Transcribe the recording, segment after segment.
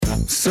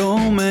So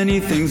many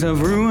things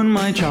have ruined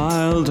my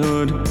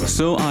childhood,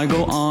 so I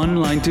go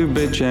online to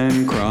bitch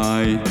and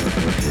cry.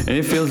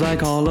 It feels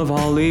like all of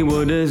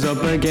Hollywood is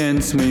up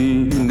against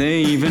me. They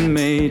even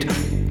made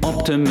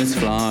Optimus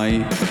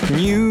fly.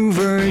 New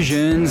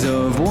versions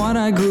of what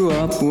I grew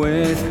up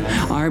with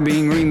are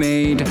being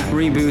remade,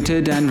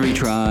 rebooted and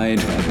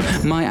retried.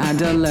 My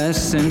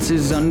adolescence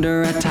is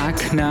under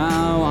attack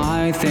now.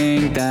 I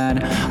think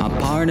that a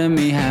part of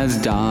me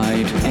has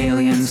died.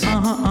 Aliens,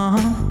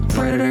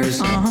 Predators,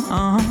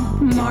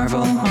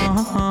 Marvel,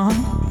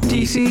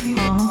 DC,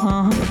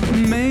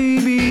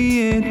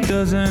 maybe it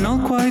doesn't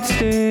all quite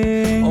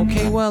sting.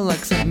 Okay, well,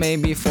 except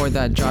maybe for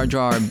that Jar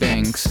Jar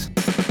Binks.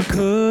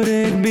 Could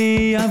it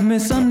be I've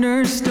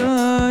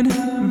misunderstood?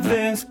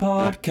 This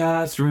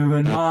podcast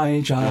ruined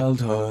my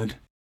childhood.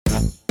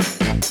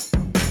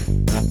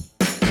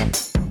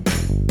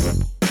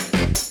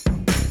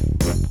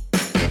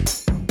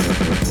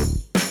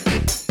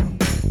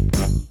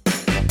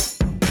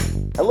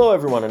 Hello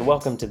everyone and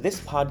welcome to This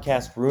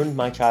Podcast Ruined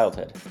My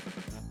Childhood.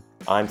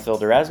 I'm Phil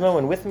Durasmo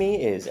and with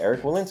me is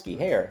Eric Walensky.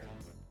 Hey Eric.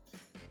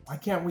 Why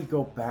can't we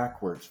go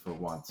backwards for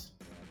once?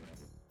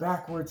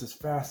 Backwards as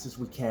fast as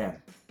we can.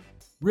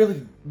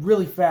 Really,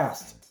 really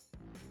fast.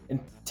 And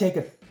take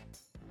a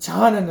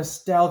ton of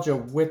nostalgia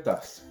with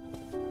us.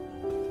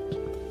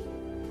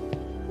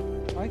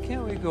 Why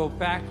can't we go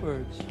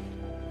backwards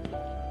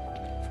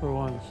for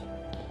once?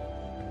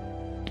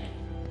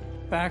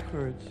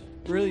 Backwards,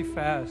 really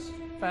fast.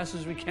 Fast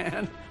as we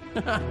can.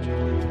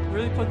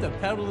 Really put the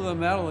pedal to the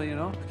metal, you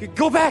know?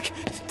 Go back!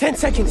 10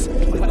 seconds!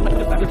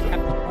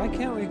 Why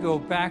can't we go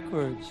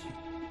backwards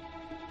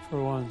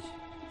for once?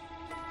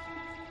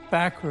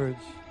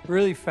 Backwards,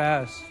 really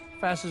fast.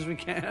 Fast as we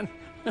can.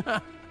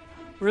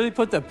 Really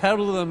put the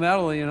pedal to the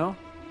metal, you know?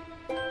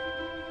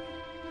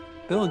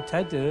 Bill and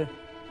Ted did it.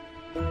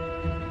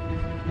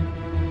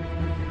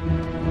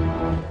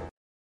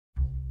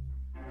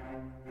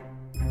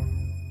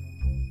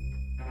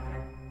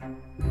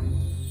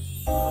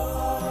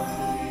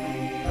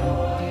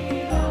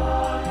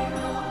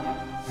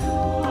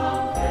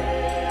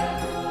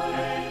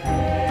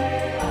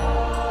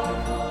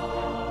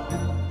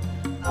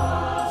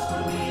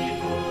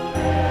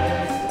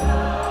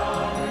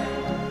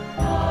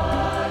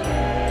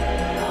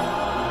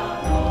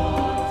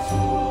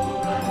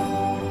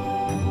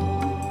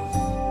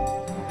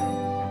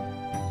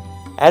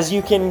 As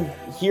you can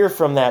hear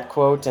from that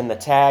quote and the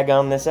tag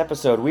on this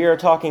episode, we are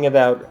talking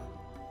about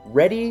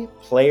Ready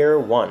Player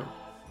One.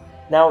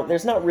 Now,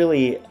 there's not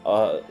really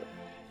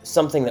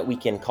something that we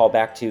can call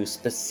back to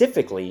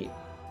specifically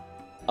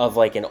of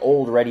like an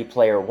old Ready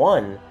Player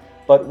One,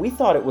 but we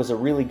thought it was a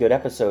really good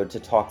episode to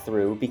talk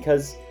through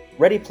because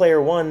Ready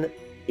Player One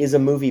is a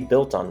movie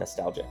built on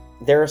nostalgia.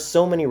 There are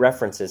so many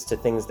references to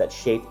things that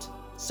shaped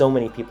so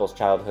many people's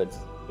childhoods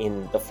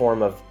in the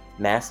form of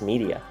mass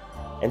media.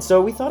 And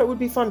so we thought it would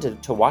be fun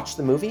to watch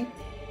the movie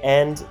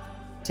and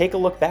take a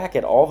look back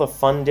at all the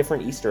fun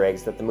different Easter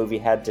eggs that the movie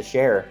had to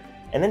share,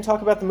 and then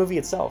talk about the movie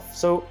itself.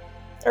 So,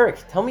 Eric,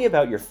 tell me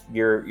about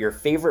your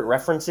favorite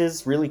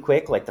references really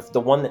quick, like the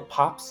one that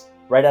pops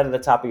right out of the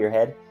top of your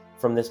head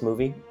from this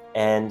movie,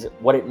 and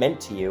what it meant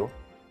to you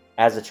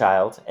as a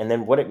child, and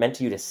then what it meant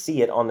to you to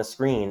see it on the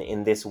screen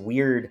in this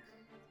weird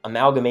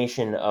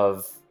amalgamation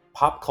of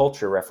pop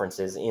culture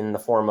references in the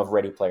form of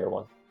Ready Player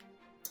One.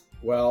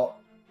 Well,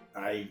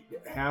 I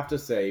have to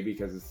say,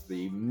 because it's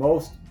the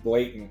most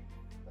blatant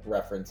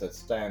reference that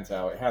stands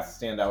out, it has to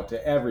stand out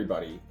to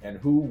everybody, and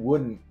who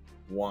wouldn't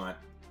want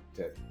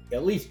to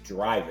at least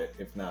drive it,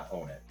 if not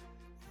own it?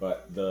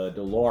 But the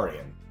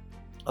DeLorean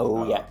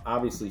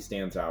obviously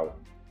stands out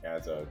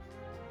as a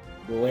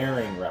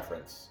glaring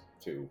reference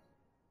to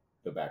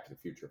the Back to the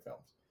Future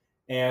films.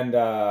 And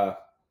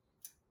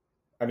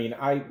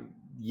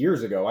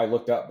years ago I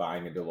looked up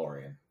buying a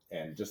DeLorean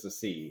and just to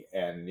see,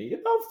 and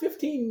about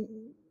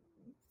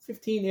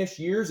 15-ish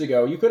years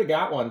ago, you could have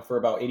got one for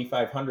about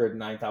 $8,500,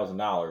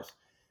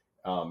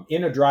 $9,000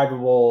 in a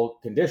drivable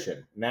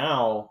condition.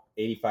 Now,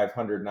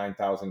 $8,500,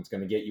 $9,000 is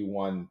going to get you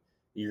one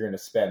you're going to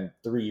spend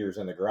 3 years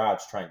in the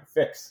garage trying to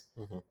fix.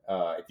 Mm-hmm.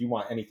 If you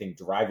want anything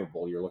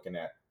drivable, you're looking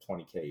at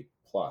 $20K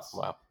plus.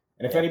 Wow.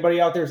 And if anybody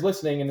out there is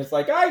listening and it's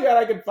like,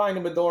 I could find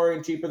a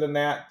DeLorean cheaper than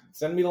that,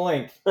 send me the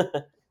link.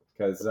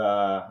 Because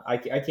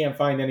I can't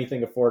find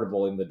anything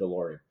affordable in the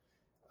DeLorean.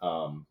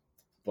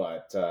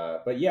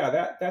 But yeah,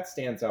 that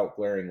stands out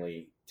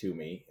glaringly to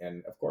me.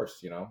 And of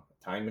course,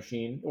 time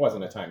machine. It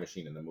wasn't a time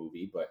machine in the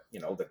movie, but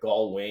the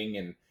gull wing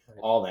and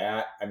all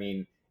that. I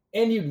mean,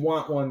 and you'd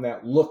want one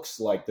that looks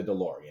like the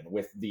DeLorean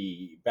with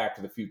the Back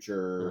to the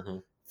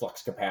Future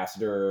flux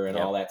capacitor and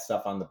all that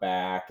stuff on the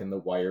back and the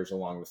wires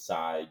along the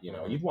side.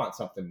 You'd want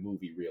something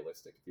movie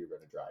realistic if you're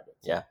going to drive it.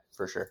 Yeah,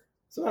 for sure.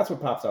 So that's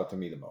what pops out to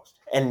me the most.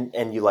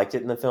 And you liked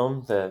it in the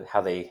film,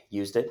 how they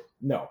used it?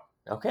 No.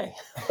 Okay.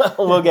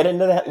 We'll get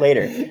into that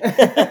later.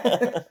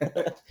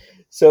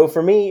 So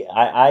for me,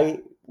 I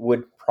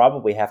would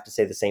probably have to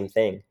say the same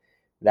thing.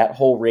 That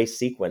whole race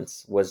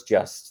sequence was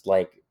just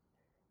like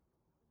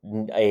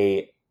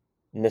a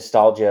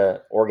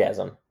nostalgia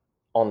orgasm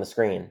on the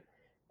screen.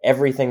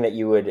 everything that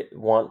you would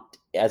want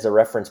as a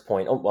reference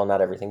point, oh, well,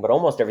 not everything, but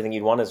almost everything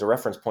you'd want as a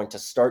reference point to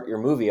start your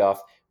movie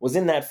off was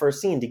in that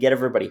first scene to get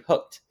everybody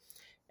hooked.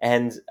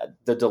 And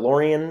the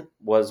DeLorean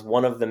was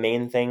one of the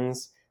main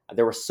things.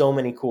 There were so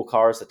many cool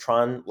cars, the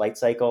Tron Light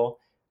Cycle,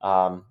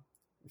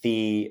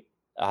 the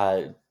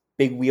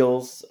big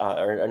wheels,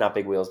 or not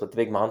big wheels, but the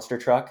big monster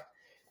truck.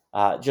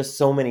 Just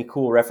so many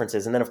cool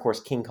references. And then, of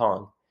course, King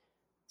Kong.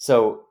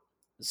 So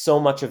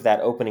much of that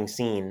opening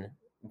scene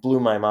blew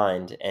my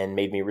mind and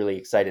made me really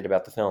excited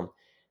about the film.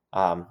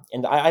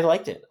 And I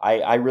liked it.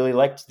 I really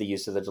liked the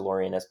use of the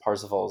DeLorean as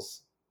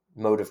Parsifal's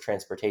mode of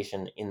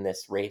transportation in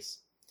this race.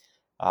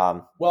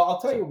 Well,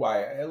 I'll tell you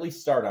why. At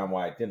least start on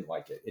why I didn't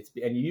like it.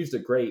 And you used a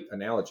great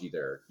analogy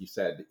there. You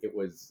said it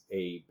was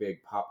a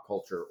big pop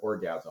culture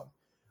orgasm.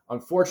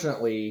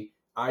 Unfortunately,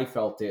 I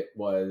felt it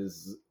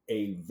was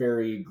a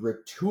very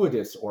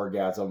gratuitous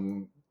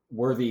orgasm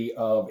worthy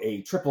of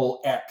a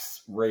XXX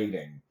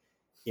rating.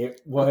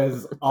 It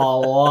was a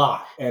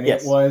lot, and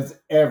Yes. It was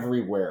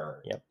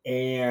everywhere. Yep.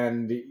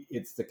 And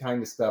it's the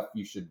kind of stuff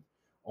you should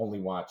only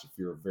watch if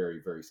you're a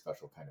very, very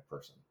special kind of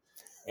person.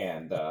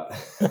 And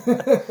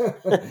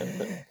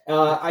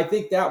I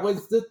think that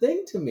was the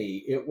thing to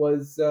me. It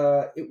was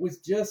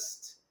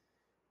just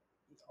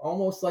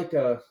almost like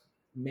a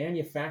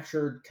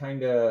manufactured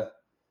kind of,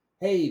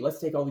 hey, let's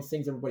take all these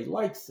things everybody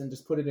likes and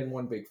just put it in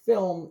one big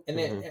film. And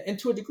and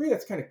to a degree,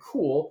 that's kind of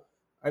cool.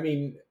 I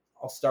mean,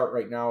 I'll start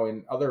right now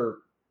in other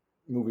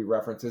movie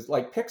references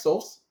like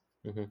Pixels.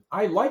 Mm-hmm.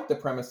 I like the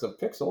premise of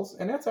Pixels,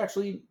 and that's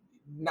actually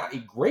not a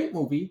great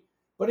movie,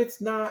 but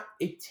it's not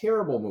a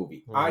terrible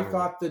movie. I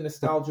thought the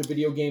nostalgia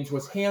video games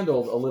was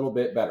handled a little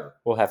bit better.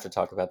 We'll have to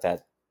talk about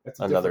that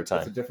another time.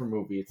 It's a different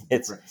movie.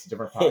 It's a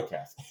different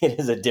podcast. It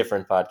is a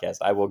different podcast.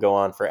 I will go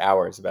on for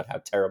hours about how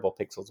terrible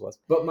Pixels was.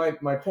 But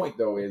my point,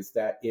 though, is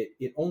that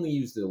it only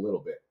used a little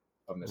bit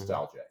of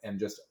nostalgia and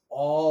just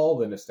all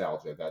the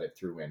nostalgia that it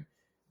threw in.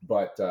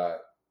 But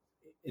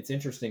it's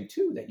interesting,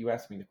 too, that you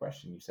asked me the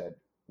question. You said,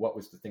 what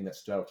was the thing that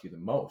stood out to you the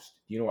most?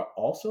 Do you know what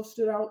also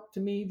stood out to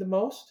me the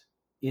most?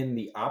 In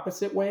the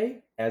opposite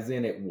way, as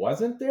in it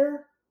wasn't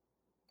there?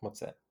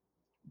 What's that?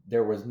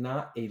 There was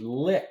not a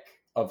lick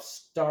of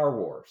Star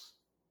Wars.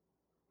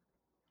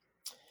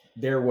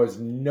 There was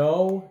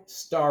no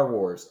Star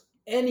Wars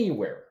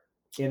anywhere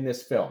in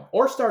this film.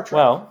 Or Star Trek.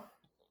 Well,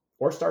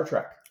 or Star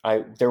Trek.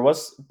 There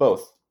was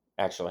both,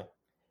 actually.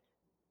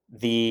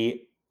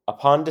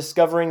 Upon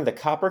discovering the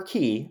copper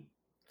key,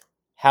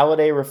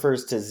 Halliday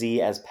refers to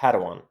Z as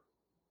Padawan.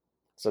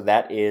 So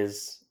that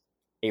is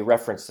a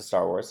reference to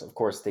Star Wars. Of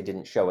course, they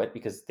didn't show it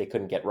because they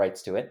couldn't get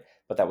rights to it,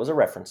 but that was a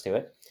reference to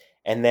it.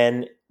 And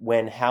then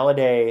when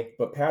Halliday...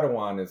 But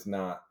Padawan is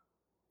not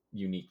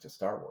unique to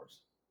Star Wars.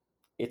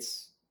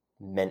 It's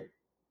meant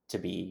to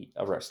be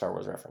a Star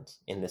Wars reference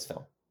in this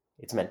film.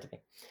 It's meant to be.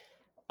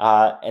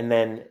 And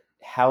then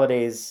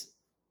Halliday's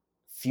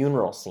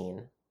funeral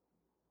scene,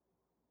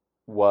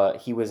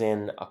 he was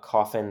in a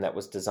coffin that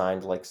was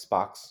designed like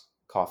Spock's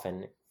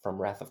coffin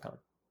from Wrath of Khan.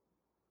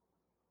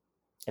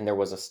 And there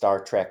was a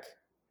Star Trek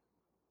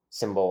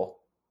symbol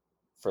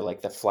for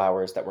like the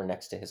flowers that were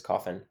next to his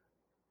coffin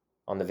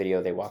on the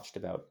video they watched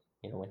about,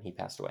 when he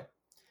passed away.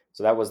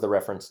 So that was the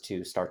reference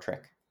to Star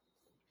Trek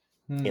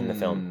in the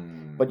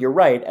film. But you're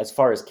right, as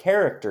far as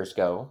characters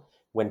go,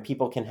 when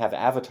people can have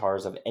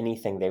avatars of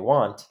anything they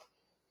want,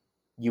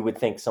 you would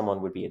think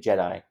someone would be a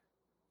Jedi.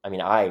 I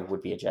mean, I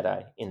would be a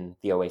Jedi in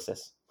the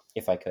Oasis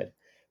if I could.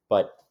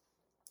 But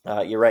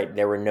you're right,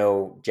 there were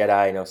no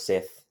Jedi, no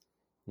Sith,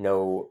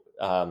 no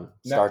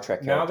Star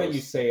Trek characters. Now that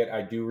you say it,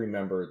 I do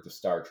remember the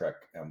Star Trek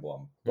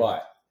emblem,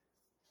 but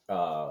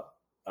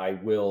I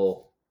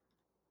will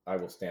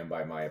stand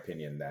by my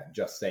opinion that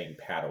just saying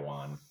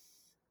Padawan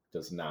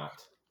does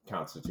not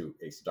constitute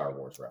a Star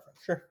Wars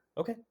reference. Sure.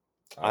 Okay.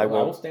 I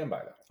will stand by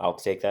that. I'll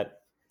take that.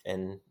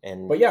 And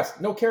But yes,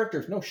 no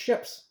characters, no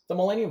ships. The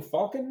Millennium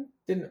Falcon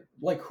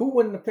who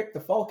wouldn't have picked the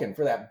Falcon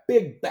for that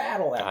big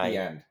battle at the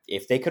end?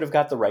 If they could have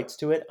got the rights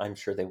to it, I'm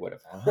sure they would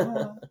have.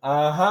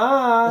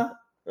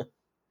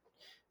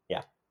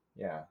 Yeah.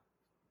 Yeah.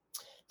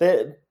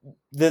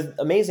 The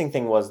amazing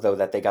thing was, though,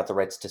 that they got the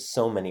rights to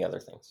so many other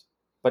things.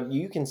 But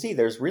you can see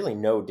there's really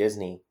no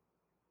Disney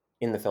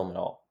in the film at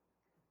all.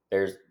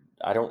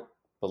 I don't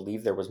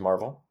believe there was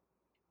Marvel.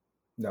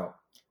 No.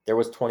 There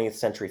was 20th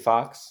Century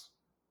Fox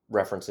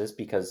references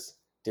because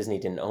Disney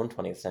didn't own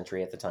 20th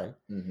Century at the time.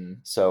 Mm-hmm.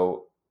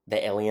 So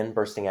the alien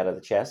bursting out of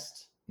the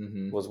chest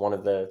was one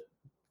of the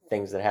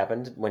things that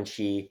happened when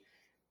she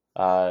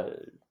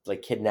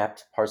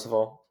kidnapped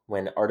Parsifal.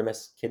 When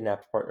Artemis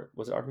kidnapped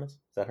was it Artemis? Is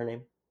that her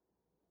name?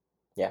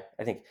 Yeah,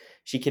 I think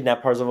she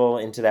kidnapped Parsifal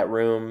into that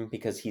room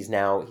because he's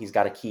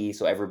got a key,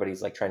 so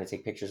everybody's like trying to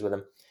take pictures with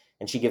him.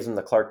 And she gives him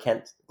the Clark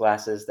Kent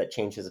glasses that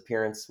change his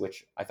appearance,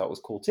 which I thought was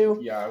cool too.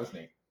 Yeah, it was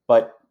neat.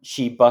 But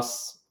she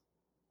busts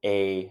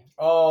she's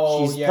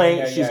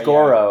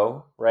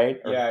Goro, right?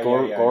 Or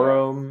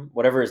Goro,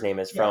 whatever his name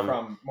is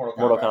from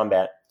Mortal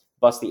Kombat.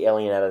 Busts the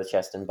alien out of the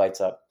chest and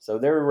bites up. So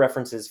there were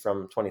references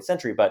from 20th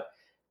Century, but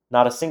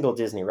not a single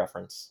Disney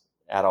reference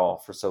at all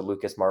for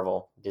Lucas,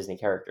 Marvel, Disney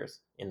characters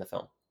in the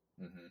film.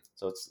 Mm-hmm.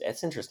 So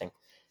it's interesting.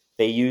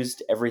 They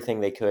used everything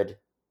they could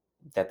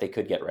that they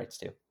could get rights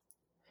to.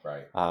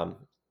 Right.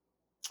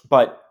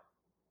 But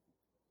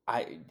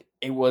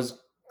it was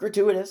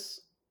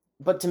gratuitous.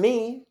 But to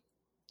me,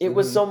 it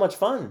was Mhm. so much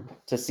fun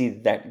to see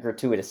that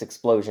gratuitous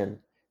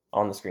explosion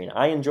on the screen.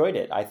 I enjoyed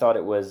it. I thought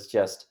it was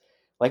just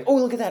like, oh,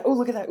 look at that. Oh,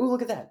 look at that. Oh,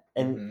 look at that.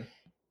 And Mhm.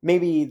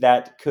 maybe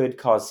that could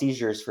cause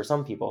seizures for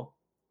some people.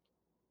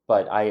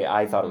 But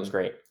I thought it was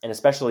great. And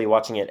especially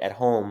watching it at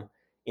home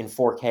in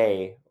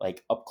 4K,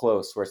 like up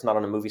close, where it's not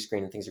on a movie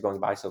screen and things are going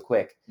by so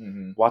quick.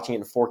 Mhm. Watching it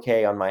in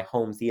 4K on my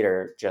home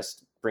theater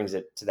just brings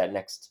it to that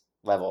next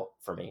level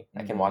for me.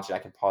 I can Mhm. watch it, I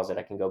can pause it,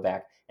 I can go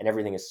back, and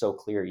everything is so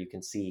clear. You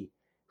can see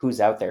who's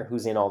out there,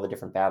 who's in all the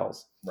different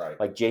battles. Right.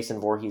 Like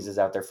Jason Voorhees is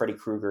out there, Freddy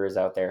Krueger is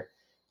out there,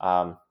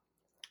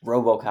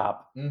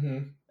 RoboCop.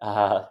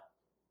 Mm-hmm.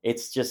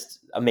 It's just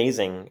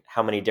amazing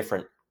how many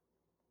different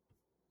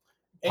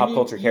And pop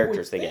culture you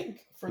characters would they get.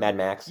 think for Mad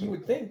Max. You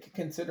would think,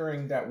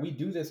 considering that we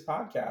do this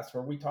podcast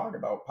where we talk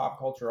about pop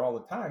culture all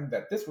the time,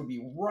 that this would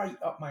be right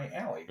up my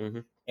alley.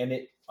 Mhm. And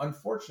it,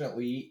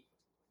 unfortunately,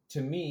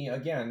 to me,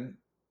 again,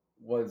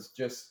 was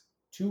just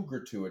too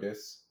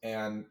gratuitous.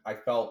 And I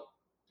felt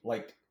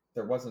like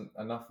there wasn't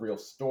enough real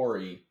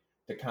story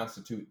to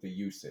constitute the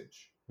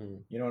usage.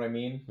 Mhm. You know what I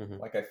mean? Mhm.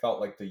 Like, I felt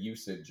like the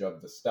usage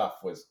of the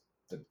stuff was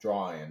the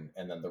drawing,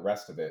 and then the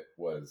rest of it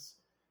was,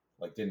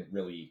 like, didn't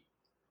really,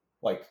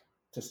 like,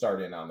 to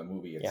start in on the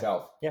movie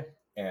itself. Yeah.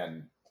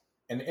 And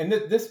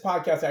this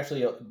podcast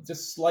actually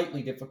just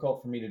slightly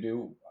difficult for me to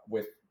do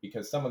with,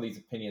 because some of these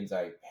opinions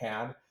I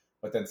had,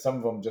 but then some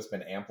of them just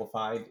been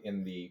amplified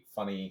in the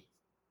funny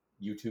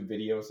YouTube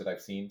videos that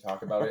I've seen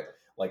talk about it.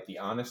 Like the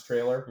Honest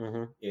trailer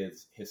Mhm.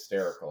 is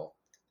hysterical.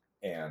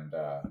 And,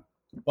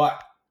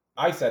 but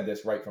I said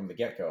this right from the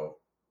get-go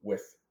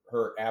with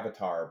her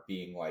avatar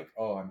being like,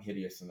 oh, I'm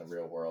hideous in the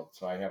real world,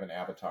 so I have an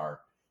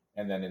avatar.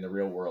 And then in the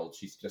real world,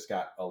 she's just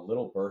got a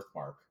little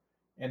birthmark.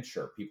 And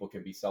sure, people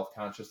can be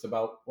self-conscious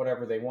about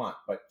whatever they want,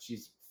 but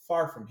she's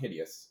far from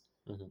hideous.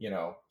 Mhm. You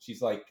know,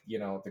 she's like, you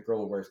know, the girl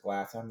who wears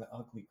glasses. I'm the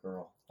ugly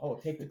girl. Oh,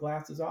 take the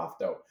glasses off,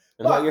 though.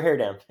 And let your hair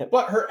down.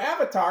 But her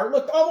avatar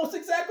looked almost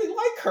exactly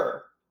like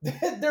her.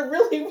 There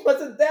really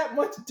wasn't that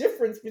much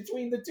difference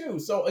between the two.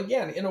 So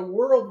again, in a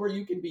world where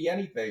you can be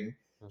anything,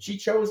 she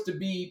chose to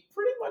be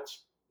pretty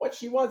much what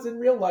she was in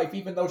real life,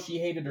 even though she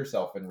hated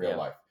herself in real Yeah.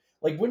 life.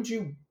 Like, wouldn't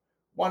you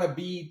want to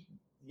be,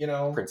 you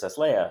know, Princess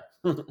Leia,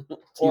 to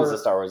Or- use a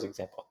Star Wars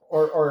example.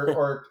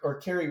 or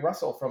Carrie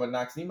Russell from a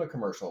Noxzema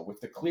commercial with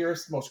the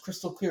clearest, most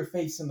crystal clear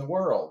face in the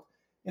world?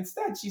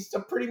 Instead, she's a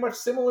pretty much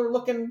similar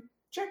looking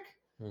chick,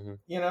 Mhm.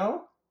 you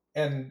know?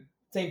 And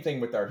same thing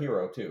with our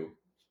hero too.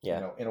 Yeah.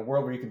 You know, in a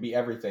world where you can be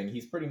everything,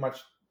 he's pretty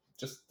much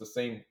just the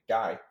same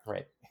guy.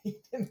 Right. He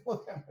didn't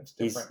look that much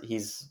different.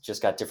 He's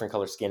just got different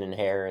color skin and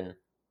hair,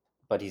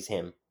 but he's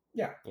him.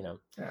 Yeah. You know.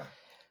 Yeah.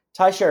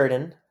 Ty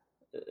Sheridan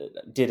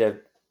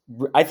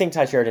I think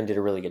Ty Sheridan did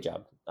a really good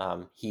job.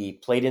 He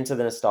played into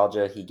the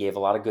nostalgia. He gave a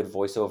lot of good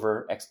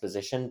voiceover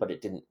exposition, but it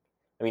didn't.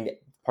 I mean,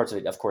 parts of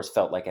it, of course,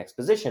 felt like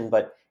exposition,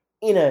 but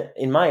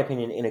in my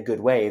opinion, in a good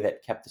way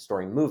that kept the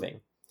story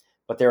moving.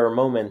 But there are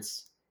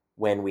moments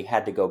when we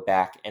had to go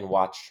back and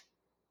watch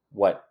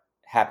what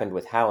happened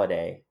with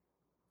Halliday,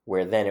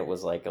 where then it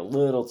was like a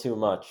little too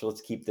much.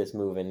 Let's keep this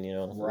moving, you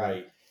know.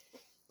 Right.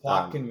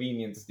 Plot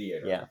convenience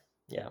theater. Yeah.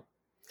 Yeah.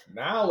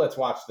 Now let's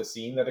watch the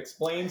scene that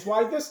explains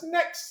why this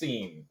next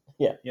scene.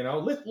 Yeah. You know,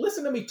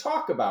 listen to me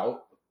talk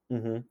about,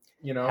 Mm-hmm.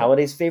 you know.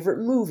 Halliday's favorite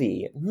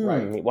movie.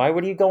 Right. Why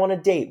would he go on a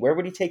date? Where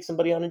would he take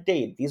somebody on a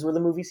date? These were the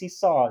movies he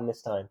saw in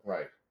this time.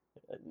 Right.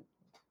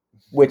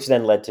 Which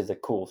then led to the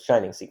cool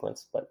Shining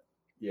sequence. But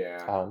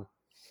Yeah.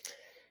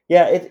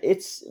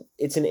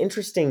 it's an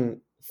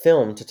interesting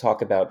film to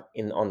talk about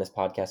on this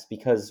podcast,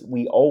 because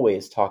we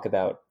always talk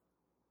about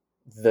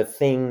the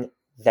thing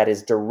that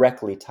is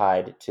directly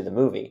tied to the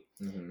movie.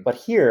 Mhm. But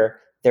here,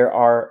 there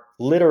are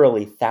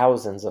literally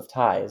thousands of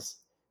ties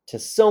to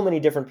so many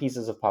different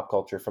pieces of pop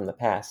culture from the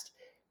past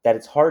that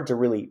it's hard to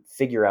really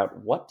figure out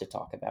what to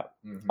talk about,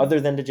 Mhm. other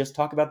than to just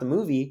talk about the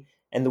movie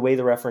and the way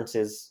the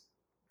references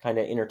kind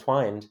of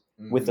intertwined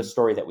with the Mhm.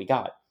 story that we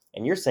got.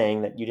 And you're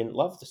saying that you didn't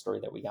love the story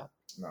that we got.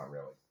 Not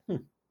really.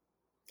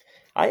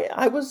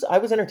 I was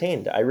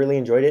entertained. I really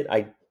enjoyed it.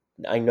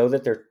 I know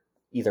that they're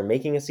either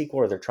making a sequel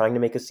or they're trying to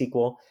make a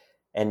sequel,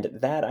 and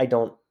that I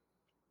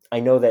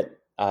know that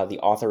the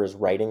author is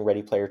writing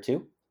Ready Player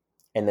 2,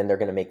 and then they're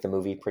going to make the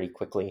movie pretty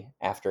quickly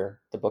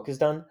after the book is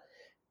done.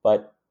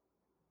 But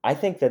I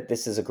think that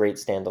this is a great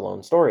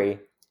standalone story,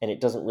 and it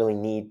doesn't really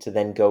need to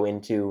then go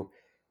into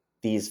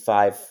these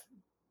 5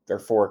 or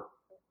 4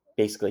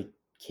 basically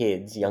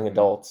kids, young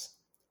adults,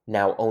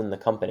 now own the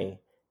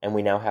company. And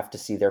we now have to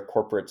see their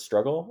corporate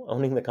struggle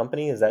owning the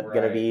company. Is that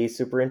going to be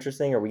super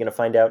interesting? Are we going to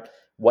find out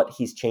what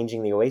he's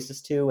changing the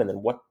Oasis to? And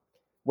then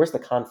where's the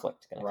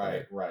conflict going to come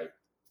in? Right.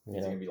 You Is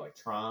it know? going to be like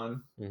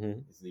Tron?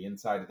 Mm-hmm. Is the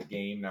inside of the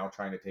game now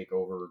trying to take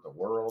over the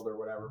world or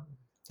whatever?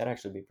 That'd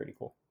actually be pretty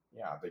cool.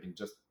 Yeah, they can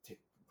just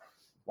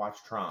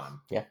watch Tron.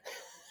 Yeah.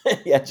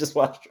 Yeah, just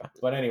watch Drawn to.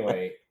 But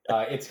anyway,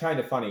 it's kind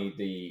of funny.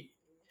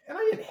 And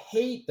I didn't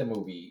hate the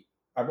movie.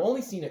 I've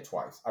only seen it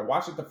twice. I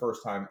watched it the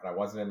first time and I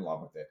wasn't in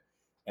love with it.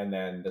 And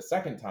then the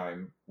second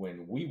time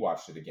when we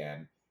watched it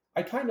again,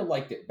 I kind of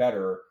liked it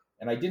better.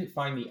 And I didn't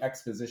find the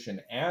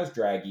exposition as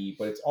draggy,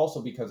 but it's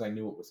also because I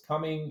knew it was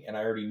coming and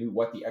I already knew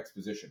what the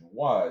exposition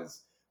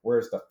was.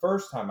 Whereas the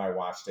first time I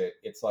watched it,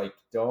 it's like,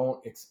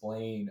 don't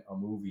explain a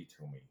movie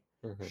to me.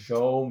 Mhm.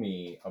 Show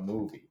me a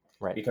movie.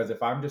 Right. Because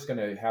if I'm just going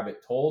to have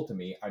it told to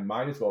me, I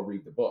might as well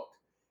read the book.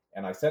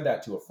 And I said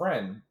that to a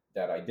friend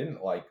that I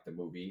didn't like the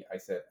movie. I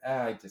said,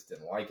 I just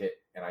didn't like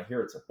it. And I hear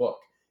it's a book.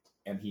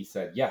 And he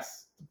said,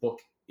 yes, the book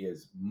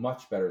is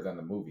much better than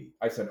the movie.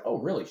 I said, oh,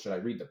 really? Should I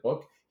read the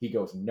book? He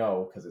goes,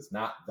 no, because it's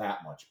not that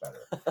much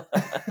better.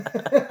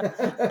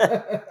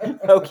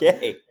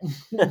 Okay.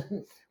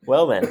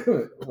 Well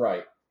then.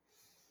 Right.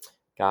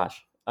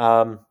 Gosh.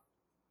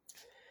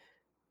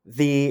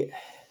 The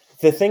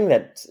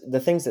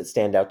things that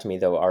stand out to me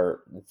though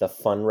are the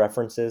fun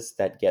references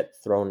that get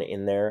thrown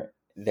in there.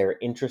 They're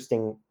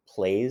interesting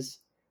plays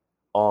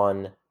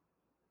on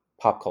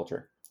pop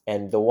culture.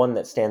 And the one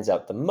that stands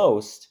out the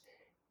most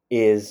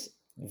is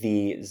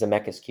the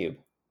Zemeckis cube.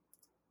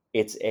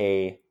 It's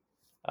a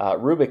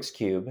Rubik's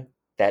cube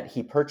that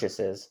he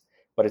purchases,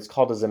 but it's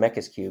called a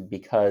Zemeckis cube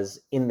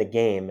because in the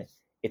game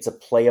it's a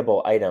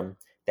playable item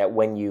that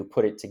when you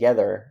put it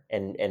together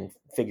and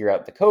figure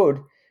out the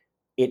code,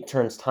 it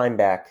turns time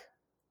back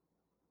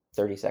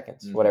 30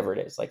 seconds, whatever it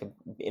is. Like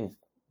in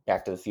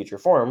Back to the Future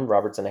form,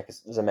 Robert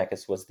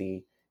Zemeckis was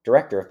the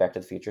director of Back to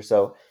the Future,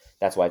 so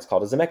that's why it's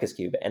called a Zemeckis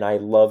cube. And I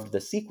loved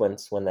the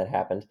sequence when that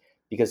happened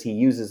because he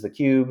uses the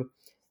cube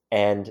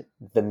and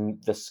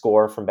the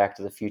score from Back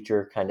to the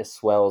Future kind of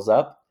swells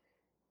up,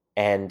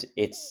 and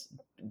it's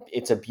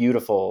a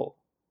beautiful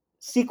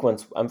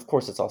sequence. Of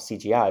course, it's all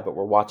CGI, but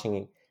we're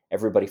watching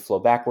everybody flow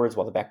backwards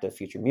while the Back to the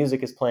Future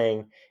music is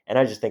playing, and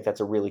I just think that's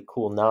a really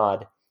cool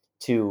nod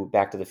to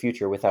Back to the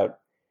Future without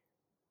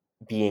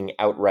being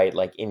outright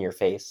like in your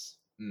face.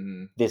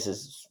 Mm-hmm. This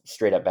is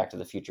straight up Back to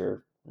the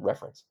Future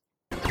reference.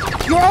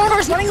 Your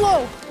armor's running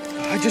low!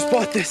 I just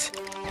bought this.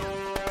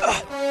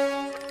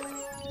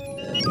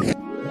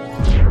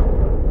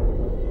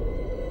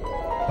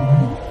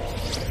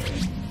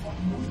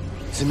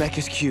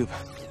 Zemeckis cube.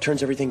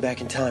 Turns everything back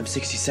in time,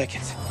 60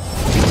 seconds.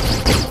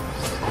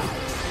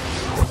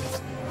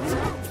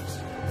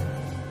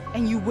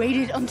 And you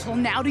waited until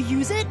now to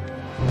use it?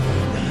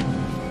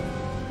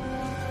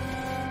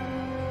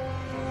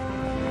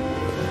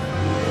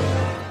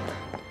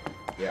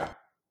 Yeah.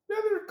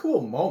 There are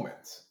cool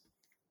moments.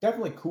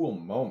 Definitely cool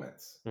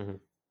moments. Mm-hmm.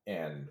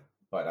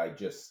 But I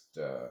just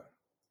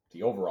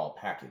the overall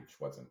package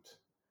wasn't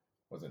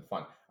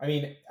fun. I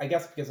mean, I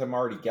guess because I'm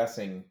already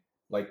guessing,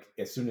 like,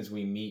 as soon as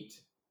we meet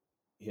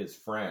his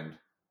friend,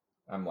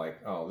 I'm like,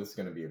 oh, this is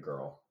going to be a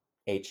girl.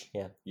 H,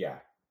 yeah. Yeah.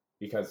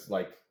 Because,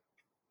 like,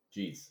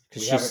 geez.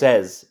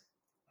 Because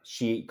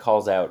she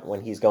calls out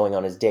when he's going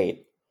on his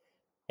date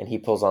and he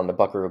pulls on the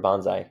Buckaroo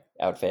Banzai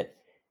outfit.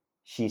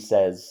 She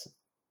says,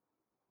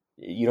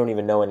 you don't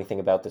even know anything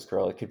about this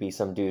girl. It could be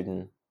some dude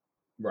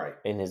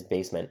in his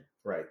basement.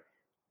 Right.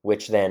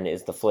 Which then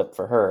is the flip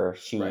for her.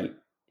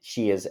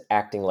 She is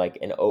acting like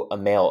a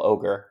male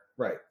ogre.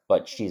 Right.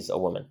 But she's a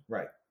woman.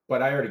 Right.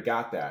 But I already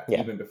got that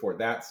even before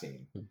that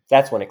scene.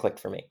 That's when it clicked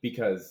for me.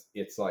 Because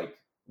it's like,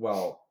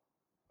 well,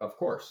 of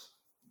course,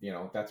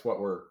 that's what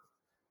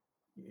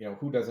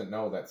who doesn't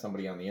know that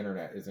somebody on the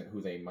internet isn't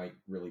who they might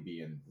really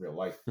be in real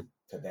life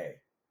today?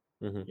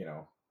 Mm-hmm.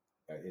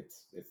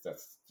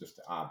 That's just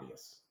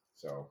obvious.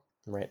 So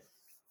right.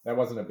 That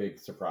wasn't a big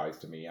surprise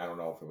to me. I don't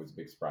know if it was a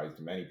big surprise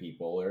to many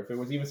people or if it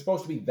was even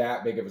supposed to be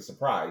that big of a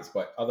surprise.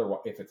 But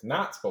otherwise, if it's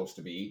not supposed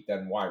to be,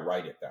 then why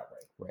write it that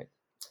way? Right.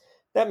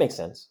 That makes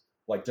sense.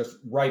 Like, just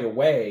right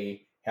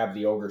away have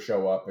the ogre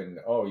show up and,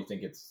 oh, you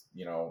think it's,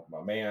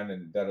 a man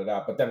and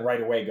da-da-da. But then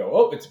right away go,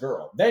 oh, it's a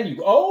girl. Then you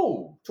go,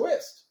 oh,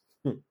 twist.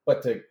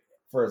 But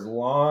for as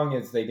long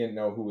as they didn't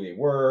know who they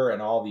were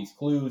and all these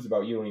clues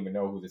about you don't even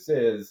know who this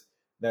is,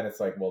 then it's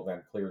like, well,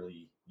 then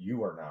clearly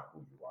you are not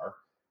who you are.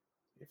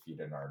 If you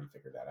didn't already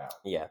figure that out.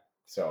 Yeah.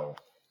 So.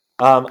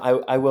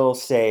 I will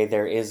say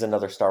there is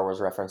another Star Wars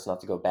reference, not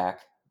to go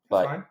back,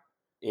 but fine.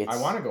 I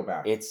want to go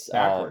back. It's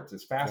backwards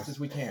as fast as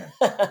we can.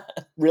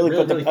 really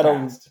put the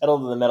pedal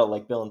to the metal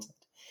like Bill and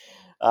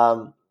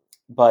Ted.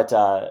 But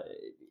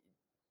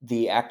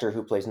the actor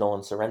who plays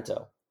Nolan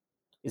Sorrento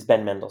is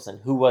Ben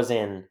Mendelsohn, who was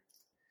in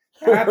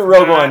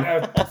Rogue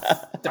One.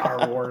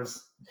 Star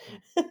Wars.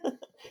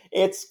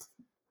 It's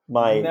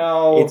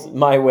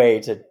my way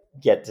to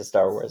get to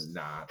Star Wars. It's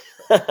not.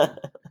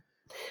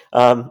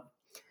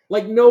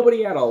 Like,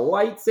 nobody had a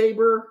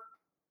lightsaber.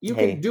 You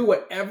can do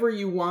whatever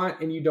you want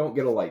and you don't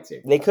get a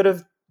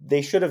lightsaber.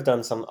 They should have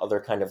done some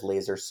other kind of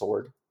laser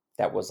sword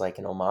that was like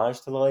an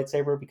homage to the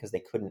lightsaber because they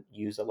couldn't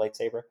use a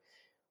lightsaber.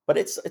 But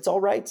it's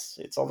all right.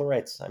 It's all the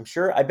rights.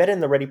 I bet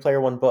in the Ready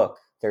Player One book,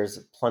 there's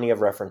plenty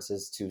of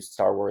references to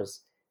Star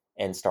Wars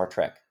and Star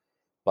Trek.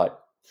 But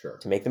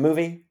to make the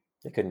movie,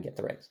 they couldn't get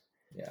the rights.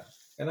 Yeah.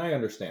 And I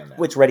understand that.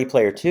 Which Ready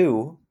Player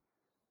 2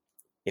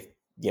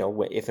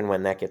 if and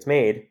when that gets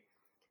made,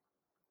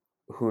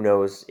 who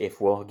knows if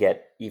we'll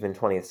get even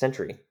 20th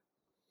century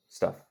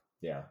stuff.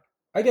 Yeah.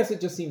 I guess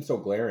it just seems so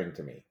glaring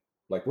to me.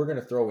 Like, we're going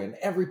to throw in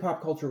every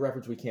pop culture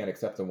reference we can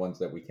except the ones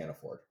that we can't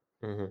afford.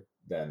 Mm-hmm.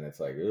 Then it's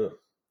like, ugh.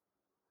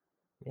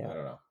 Yeah. I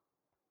don't know.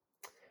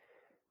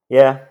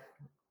 Yeah.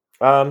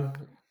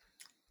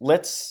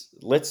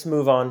 Let's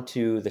move on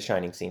to the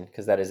Shining scene,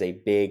 because that is a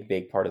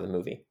big part of the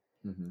movie.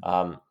 Mm-hmm.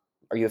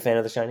 Are you a fan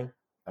of The Shining?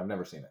 I've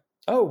never seen it.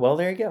 Oh, well,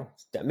 there you go.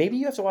 Maybe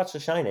you have to watch The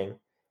Shining,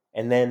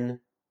 and then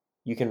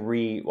you can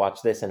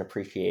re-watch this and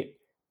appreciate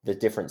the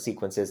different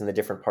sequences and the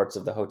different parts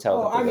of the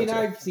hotel.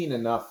 I've seen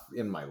enough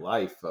in my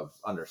life of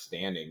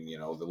understanding, the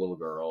little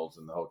girls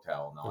in the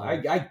hotel and all.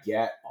 Mm-hmm. I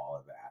get all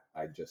of that.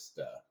 I've just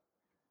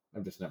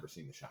never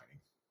seen The Shining.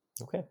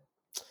 Okay.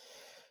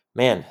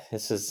 Man,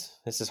 this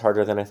is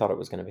harder than I thought it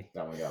was going to be.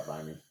 That one got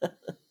by me.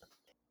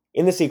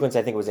 In the sequence,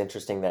 I think it was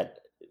interesting that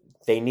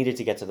they needed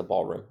to get to the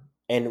ballroom.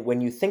 And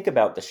when you think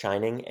about The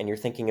Shining and you're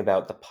thinking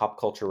about the pop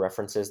culture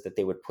references that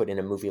they would put in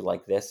a movie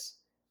like this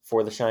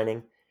for The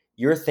Shining,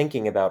 you're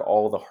thinking about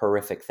all the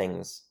horrific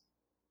things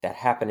that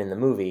happen in the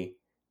movie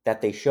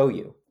that they show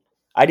you.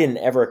 I didn't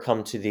ever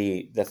come to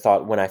the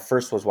thought when I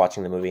first was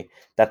watching the movie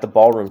that the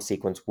ballroom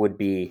sequence would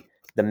be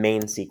the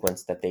main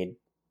sequence that they'd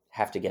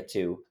have to get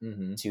to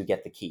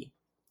get the key.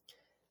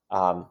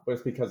 But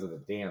it's because of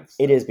the dance.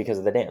 It is because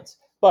of the dance.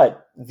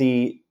 But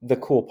the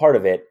cool part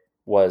of it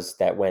was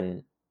that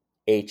when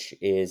H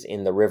is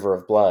in the river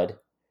of blood,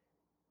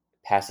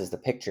 passes the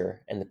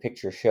picture, and the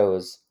picture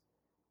shows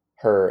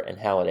her and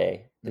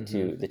Halliday, the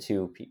two,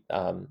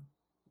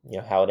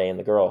 Halliday and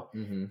the girl,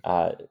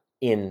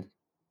 in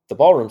the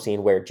ballroom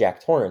scene where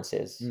Jack Torrance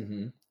is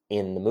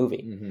in the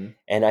movie.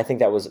 And I think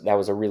that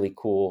was a really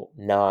cool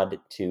nod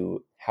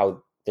to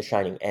how The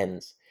Shining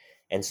ends.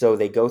 And so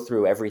they go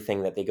through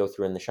everything that they go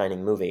through in the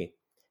Shining movie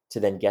to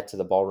then get to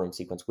the ballroom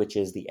sequence, which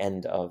is the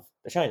end of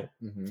The Shining.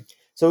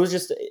 So it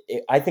was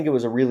I think it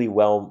was a really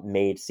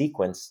well-made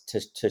sequence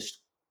to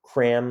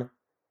cram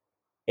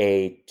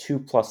a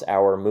 2+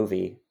 hour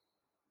movie,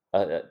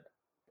 a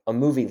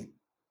movie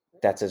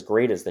that's as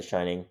great as The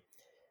Shining,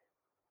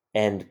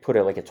 and put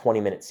a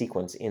 20-minute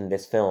sequence in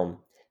this film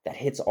that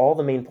hits all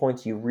the main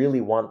points you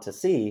really want to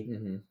see,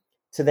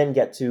 to then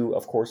get to,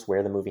 of course,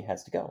 where the movie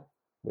has to go,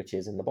 which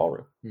is in the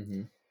ballroom.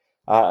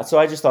 So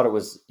I just thought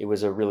it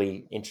was a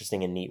really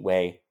interesting and neat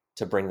way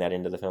to bring that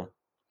into the film.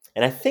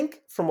 And I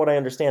think, from what I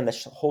understand,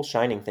 the whole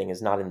Shining thing is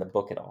not in the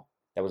book at all.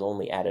 That was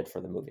only added for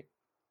the movie.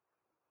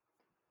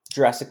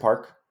 Jurassic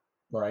Park,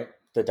 right?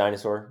 The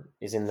dinosaur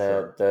is in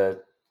the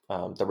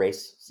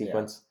race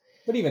sequence. Yeah.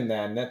 But even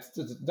then, that's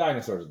the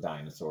dinosaur's a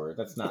dinosaur.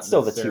 That's not. It's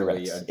still the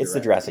T-Rex. It's the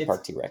Jurassic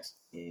Park T-Rex.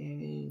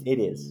 It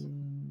is.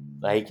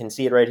 I can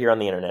see it right here on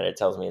the internet. It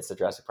tells me it's the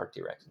Jurassic Park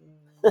T-Rex.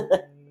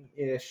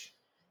 Ish.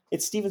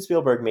 It's Steven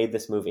Spielberg made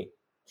this movie.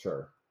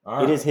 Sure.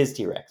 It is his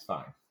T-Rex.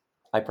 Fine.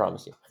 I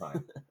promise you.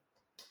 Fine.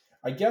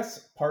 I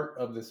guess part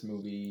of this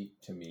movie,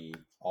 to me,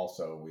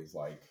 also is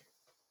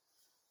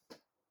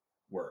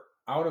we're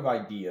out of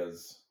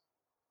ideas,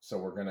 so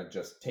we're going to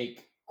just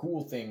take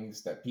cool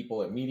things that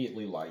people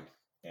immediately like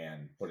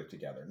and put it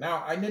together.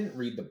 Now, I didn't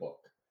read the book,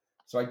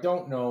 so I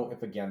don't know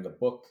if, again, the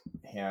book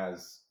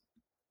has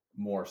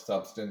more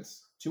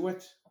substance to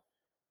it,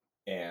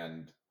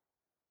 and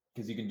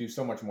because you can do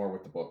so much more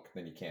with the book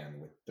than you can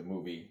with the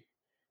movie.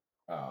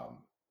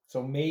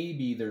 So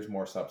maybe there's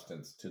more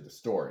substance to the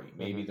story.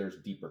 Maybe there's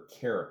deeper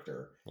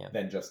character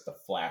than just the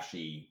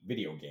flashy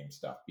video game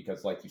stuff.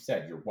 Because like you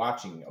said, you're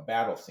watching a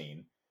battle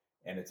scene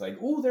and it's like,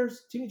 oh,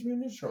 there's Teenage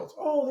Mutant Ninja Turtles.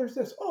 Oh, there's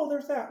this. Oh,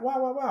 there's that.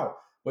 Wow.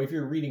 But if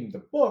you're reading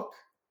the book,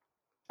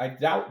 I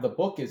doubt the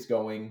book is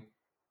going,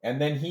 and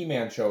then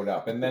He-Man showed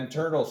up, and then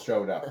Turtles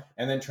showed up,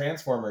 and then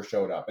Transformers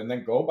showed up, and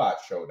then GoBot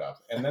showed up,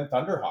 and then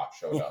Thunderhawk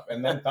showed up,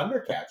 and then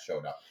Thundercat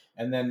showed up.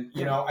 And then,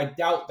 I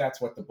doubt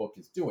that's what the book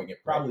is doing.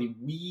 It probably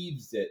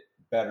weaves it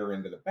better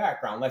into the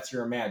background, lets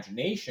your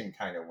imagination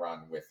kind of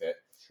run with it.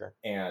 Sure.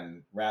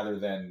 And rather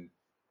than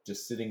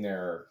just sitting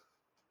there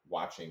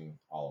watching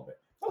all of it.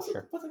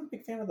 Also, wasn't a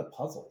big fan of the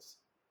puzzles.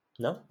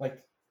 No?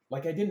 Like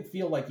I didn't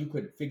feel like you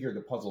could figure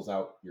the puzzles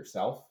out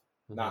yourself.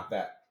 Not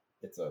that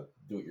it's a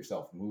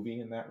do-it-yourself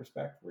movie in that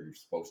respect, where you're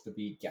supposed to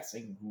be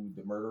guessing who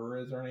the murderer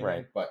is or anything.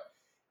 Right. But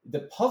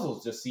the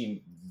puzzles just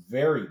seem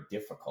very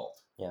difficult.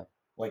 Yeah.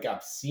 Like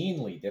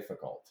obscenely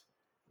difficult.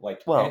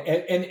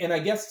 And I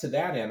guess to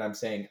that end, I'm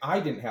saying I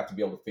didn't have to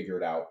be able to figure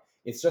it out.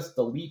 It's just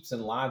the leaps in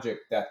logic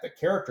that the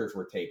characters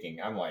were taking.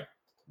 I'm like,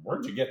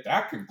 where'd you get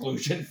that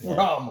conclusion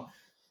from?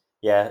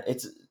 Yeah,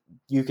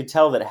 you could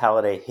tell that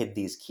Halliday hid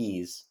these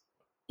keys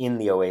in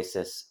the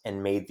Oasis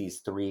and made these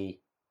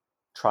 3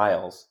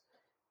 trials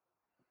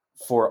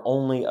for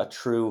only a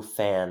true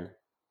fan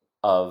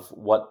of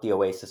what the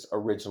Oasis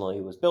originally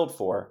was built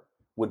for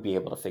would be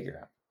able to figure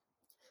out.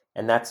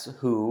 And that's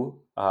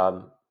who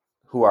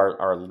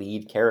our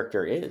lead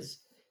character is.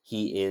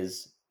 He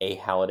is a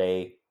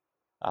Halliday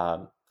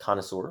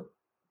connoisseur,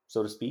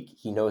 so to speak.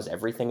 He knows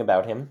everything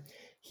about him.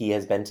 He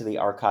has been to the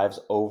archives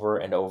over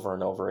and over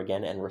and over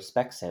again and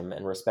respects him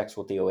and respects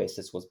what the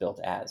Oasis was built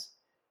as.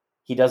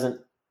 He doesn't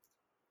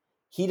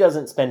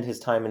spend his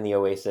time in the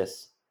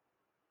Oasis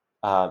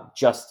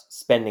just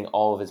spending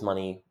all of his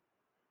money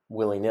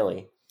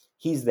willy-nilly.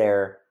 He's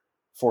there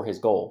for his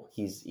goal.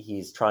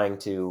 He's trying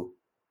to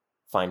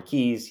find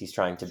keys. He's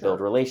trying to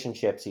build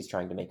relationships. He's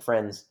trying to make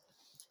friends.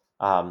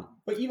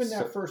 But even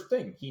that first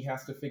thing, he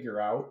has to figure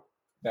out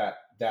that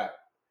like,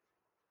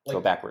 go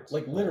backwards.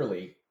 Like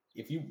literally,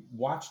 if you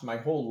watched my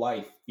whole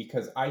life,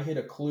 because I hit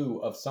a clue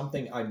of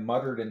something I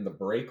muttered in the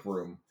break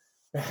room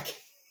back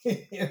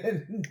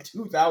in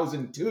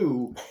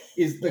 2002,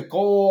 is the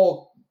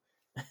goal.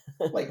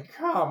 Like,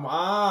 come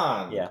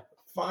on. Yeah.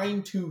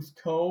 Fine-tooth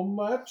comb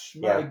much?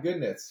 My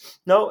goodness.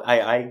 No,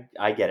 I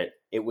get it.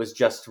 It was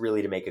just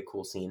really to make a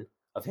cool scene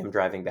of him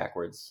driving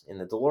backwards in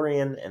the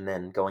DeLorean and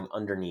then going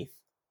underneath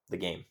the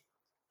game.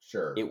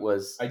 Sure. It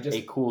was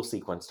a cool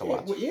sequence to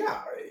watch.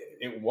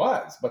 It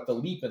was. But the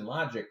leap in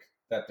logic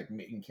that the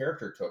main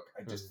character took,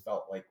 I just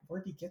felt like,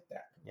 where'd he get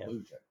that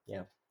conclusion?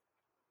 Yeah.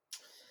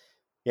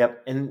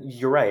 Yep. And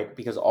you're right,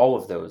 because all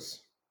of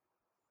those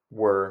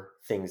were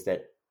things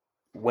that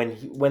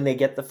when they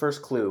get the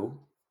first clue,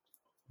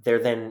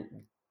 they're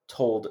then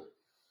told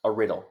a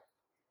riddle.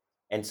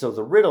 And so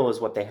the riddle is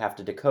what they have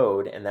to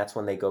decode, and that's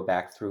when they go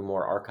back through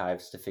more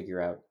archives to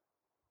figure out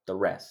the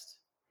rest.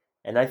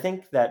 And I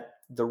think that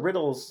the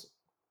riddles,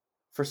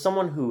 for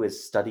someone who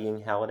is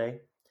studying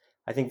Halliday,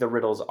 I think the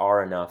riddles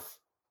are enough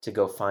to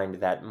go find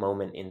that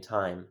moment in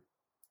time.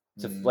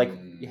 To like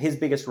his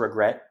biggest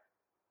regret,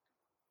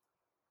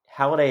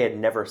 Halliday had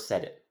never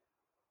said it,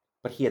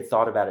 but he had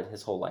thought about it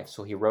his whole life.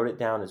 So he wrote it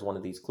down as one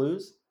of these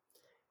clues.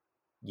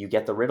 You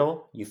get the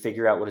riddle, you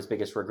figure out what his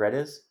biggest regret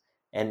is,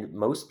 and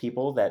most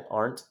people that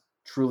aren't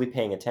truly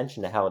paying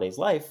attention to Halliday's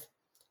life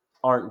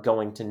aren't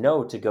going to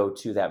know to go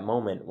to that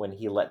moment when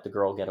he let the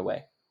girl get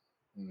away.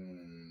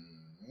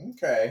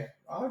 Okay,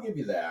 I'll give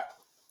you that.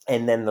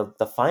 And then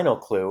the final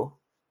clue,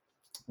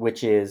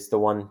 which is the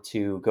one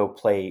to go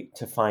play,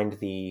 to find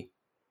the,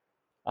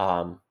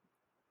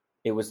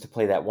 it was to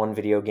play that one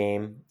video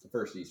game. The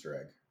first Easter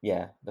egg.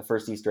 Yeah, the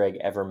first Easter egg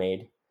ever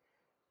made.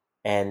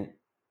 And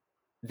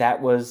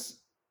that was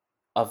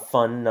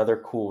another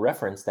cool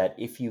reference that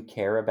if you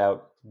care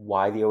about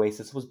why the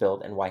Oasis was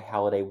built and why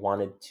Halliday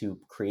wanted to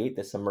create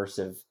this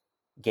immersive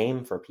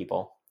game for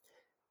people,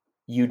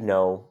 you'd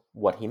know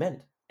what he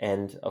meant.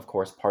 And of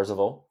course,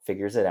 Parzival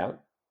figures it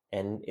out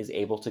and is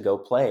able to go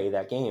play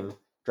that game.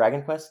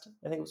 Dragon Quest,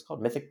 I think it was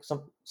called, Mythic,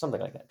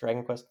 something like that.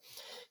 Dragon Quest.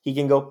 He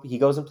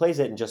goes and plays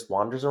it and just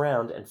wanders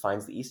around and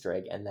finds the Easter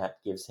egg, and that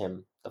gives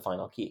him the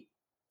final key.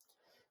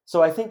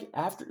 So I think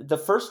after the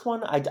first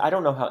one, I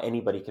don't know how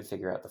anybody could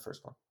figure out the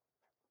first one.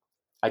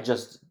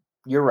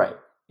 You're right.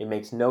 It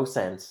makes no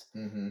sense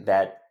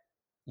that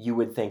you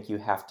would think you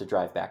have to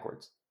drive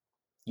backwards.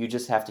 You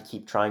just have to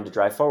keep trying to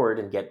drive forward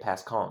and get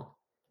past Kong.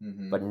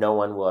 But no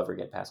one will ever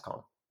get past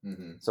Kong.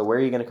 So where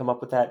are you going to come up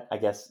with that? I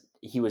guess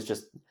he was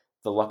just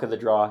the luck of the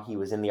draw. He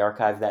was in the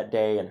archive that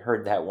day and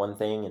heard that one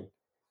thing and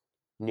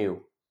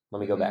knew, let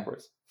me go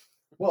backwards.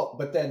 Well,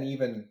 but then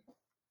even,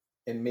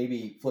 and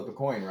maybe flip a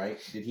coin, right?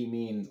 Did he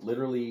mean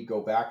literally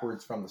go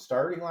backwards from the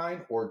starting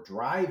line or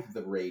drive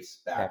the race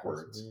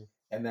backwards?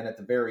 And then at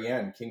the very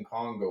end, King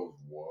Kong goes,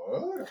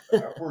 what? A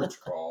backwards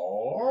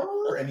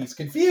car? And he's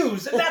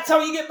confused. And that's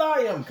how you get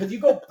by him, because you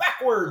go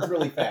backwards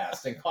really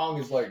fast. And Kong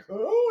is like,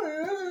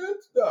 oh,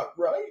 it's not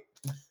right.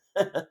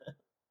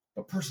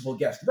 But Percival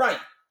guessed right.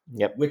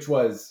 Yep. Which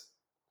was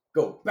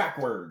go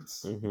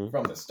backwards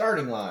from the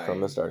starting line. From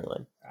the starting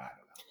line. I don't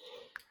know.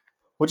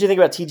 What do you think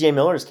about T.J.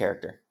 Miller's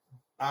character?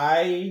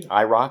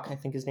 IROC, I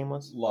think his name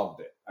was.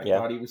 Loved it. I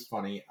thought he was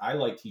funny. I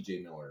like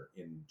T.J. Miller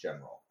in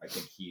general. I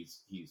think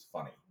he's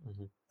funny.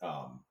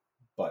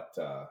 But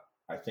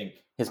I think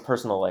his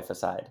personal life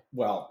aside.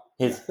 Well,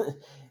 his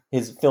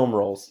film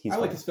roles. I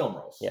like his film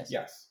roles.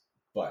 Yes.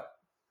 But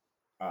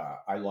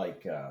I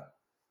like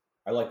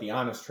the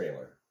Honest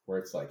trailer where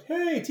it's like,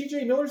 hey,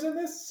 T.J. Miller's in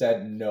this?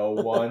 Said no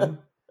one.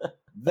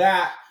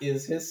 That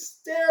is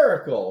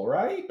hysterical,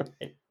 right?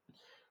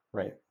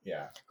 Right.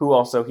 Yeah. Who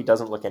also, he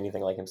doesn't look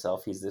anything like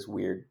himself. He's this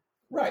weird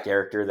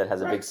character that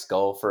has a big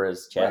skull for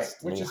his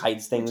chest, and he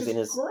hides things in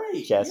his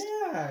chest.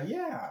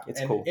 Yeah.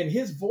 It's cool. And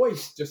his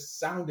voice just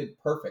sounded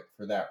perfect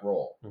for that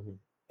role.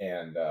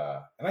 And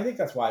I think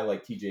that's why I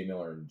like T.J.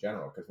 Miller in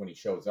general, because when he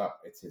shows up,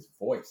 it's his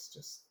voice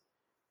just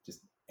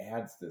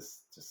adds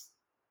this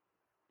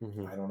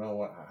I don't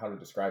know how to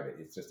describe it.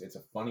 It's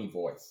a funny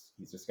voice.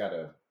 He's just got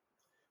a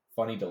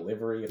funny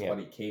delivery,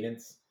 funny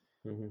cadence.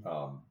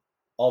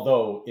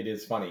 Although it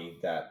is funny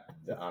that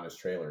the Honest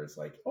trailer is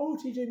like, oh,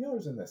 T.J.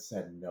 Miller's in this.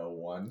 Said no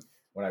one.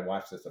 When I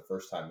watched this the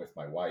first time with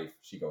my wife,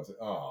 she goes,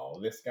 oh,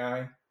 this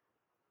guy?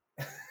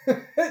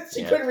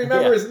 She couldn't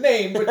remember his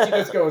name, but she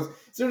just goes,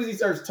 as soon as he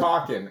starts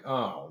talking,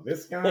 oh,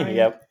 this guy?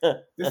 Yep.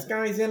 This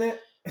guy's in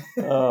it?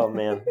 Oh,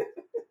 man.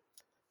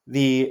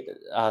 The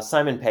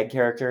Simon Pegg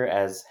character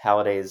as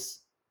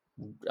Halliday's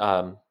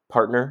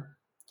partner,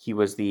 he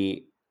was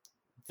the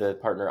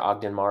partner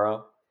Ogden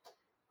Morrow,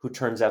 who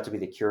turns out to be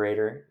the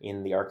curator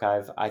in the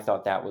archive. I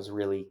thought that was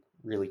really,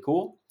 really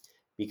cool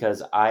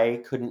because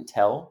I couldn't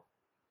tell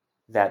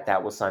that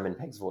that was Simon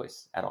Pegg's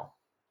voice at all.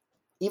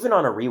 Even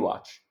on a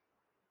rewatch,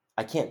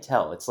 I can't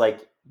tell. It's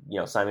like,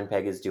 Simon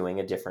Pegg is doing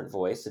a different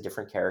voice, a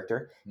different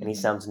character, and he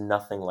sounds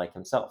nothing like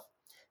himself.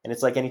 And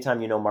it's like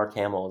anytime Mark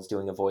Hamill is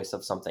doing a voice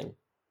of something,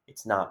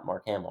 it's not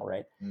Mark Hamill,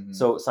 right? Mhm.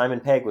 So Simon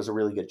Pegg was a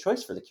really good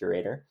choice for the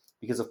curator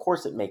because, of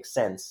course, it makes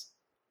sense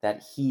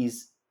that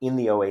he's in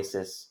the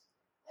Oasis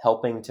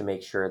helping to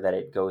make sure that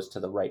it goes to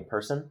the right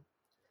person.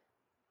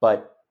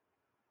 But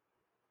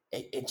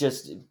it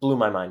just blew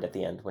my mind at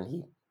the end when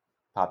he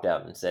popped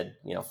out and said,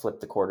 flip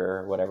the quarter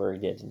or whatever he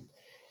did. And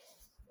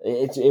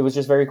it was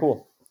just very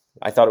cool.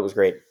 I thought it was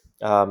great.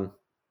 Yeah.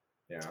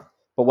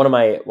 But one of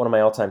my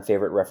all-time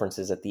favorite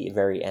references at the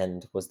very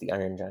end was the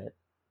Iron Giant.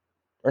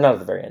 Or not at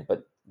the very end,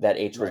 but that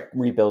H was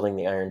rebuilding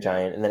the Iron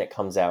Giant, and then it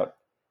comes out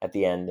at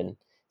the end and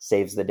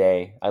saves the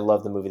day. I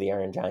love the movie The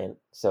Iron Giant.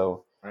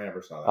 So I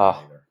never saw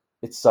that either.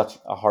 It's such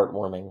a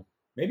heartwarming.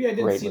 Maybe I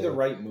didn't great see the movie.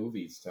 right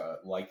movies to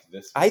like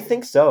this movie. I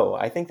think so.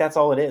 I think that's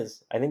all it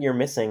is. I think you're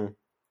missing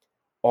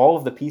all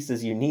of the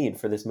pieces you need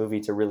for this movie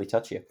to really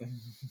touch you.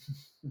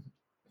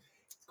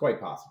 It's quite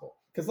possible.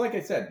 Because like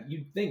I said,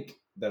 you'd think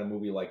that a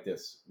movie like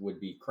this would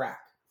be crack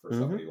for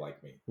somebody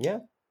like me. Yeah.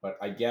 But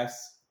I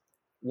guess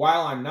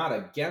while I'm not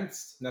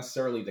against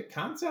necessarily the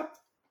concept,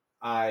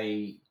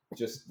 I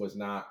just was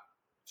not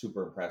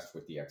super impressed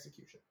with the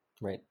execution.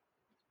 Right.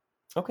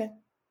 Okay.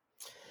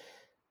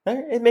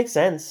 It makes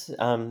sense.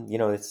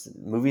 It's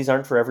movies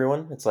aren't for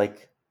everyone. It's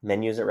like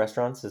menus at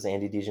restaurants, as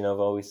Andy DiGenova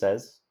always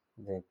says.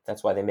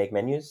 That's why they make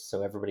menus,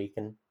 so everybody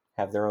can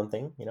have their own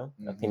thing.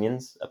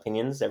 Opinions.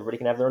 Everybody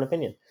can have their own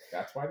opinion.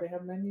 That's why they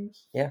have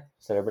menus. Yeah,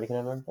 so everybody can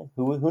have their own thing.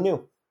 Who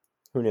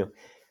knew?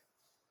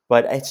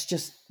 But it's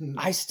just,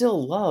 I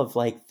still love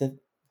like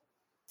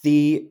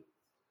the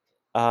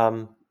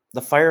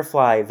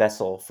Firefly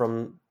vessel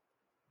from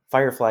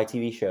Firefly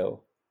TV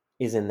show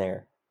is in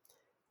there.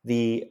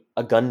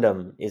 A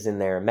Gundam is in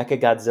there.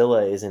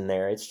 Mechagodzilla is in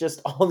there. It's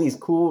just all these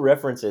cool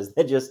references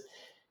that just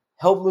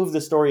help move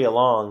the story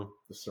along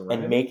The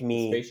Serenity? and make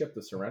me. The spaceship,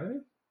 the Serenity?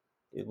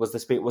 Was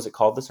it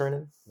called the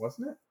Serenity?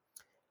 Wasn't it?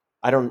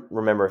 I don't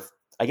remember.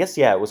 I guess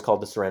it was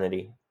called the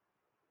Serenity,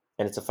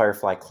 and it's a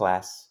Firefly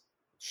class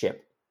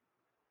ship.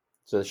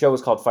 So the show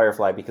was called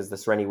Firefly because the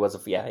Serenity was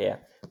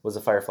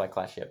a Firefly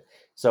class ship.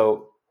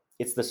 So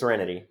it's the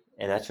Serenity,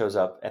 and that shows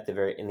up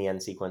in the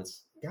end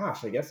sequence.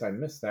 Gosh, I guess I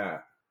missed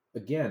that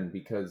again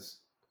because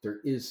there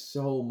is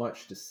so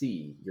much to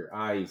see. Your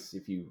eyes,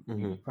 if you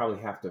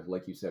probably have to,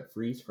 like you said,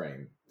 freeze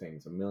frame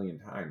things a million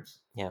times.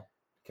 Yeah,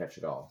 to catch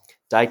it all.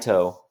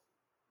 Daito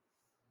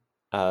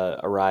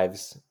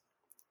arrives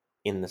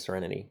in the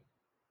Serenity,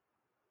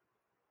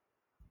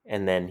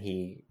 and then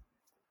he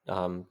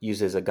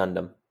uses a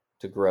Gundam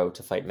to grow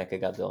to fight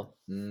Mechagodzilla.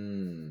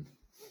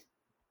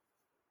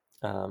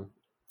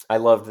 I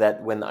loved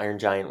that when the Iron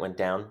Giant went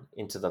down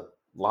into the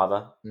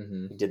lava,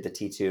 he did the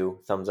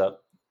T2 thumbs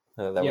up.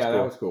 That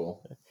was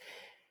cool.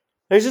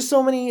 There's just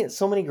so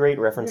many great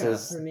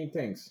references. Yeah, they're neat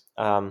things.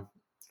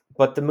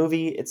 But the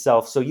movie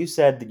itself, so you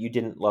said that you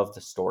didn't love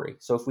the story.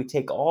 So if we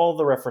take all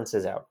the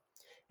references out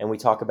and we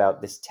talk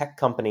about this tech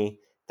company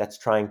that's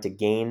trying to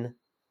gain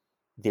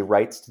the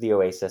rights to the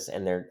Oasis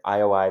and their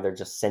IOI, they're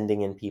just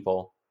sending in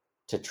people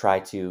to try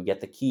to get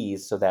the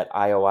keys so that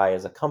IOI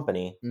as a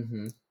company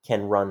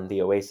can run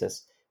the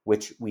Oasis,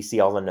 which we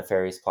see all the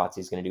nefarious plots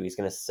he's going to do. He's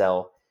going to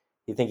sell,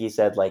 I think he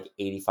said like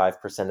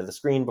 85% of the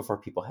screen before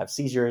people have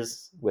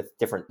seizures with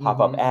different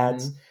pop-up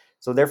ads.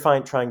 So they're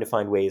trying to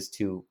find ways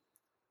to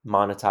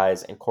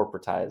monetize and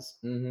corporatize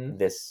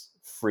this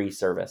free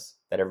service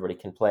that everybody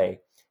can play.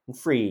 And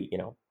free,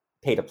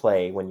 pay to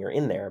play when you're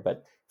in there,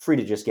 but free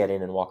to just get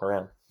in and walk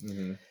around.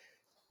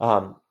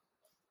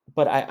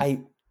 But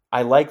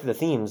I like the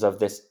themes of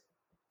this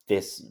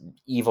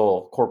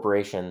evil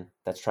corporation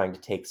that's trying to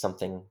take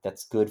something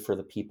that's good for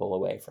the people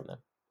away from them.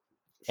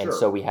 Sure. And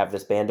so we have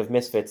this band of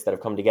misfits that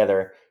have come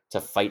together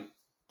to fight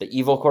the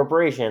evil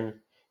corporation,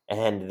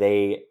 and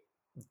they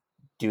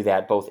do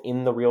that both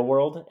in the real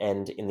world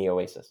and in the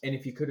Oasis. And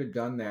if you could have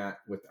done that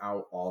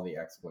without all the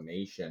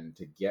explanation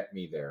to get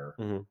me there,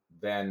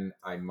 then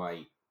I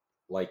might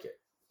like it.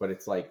 But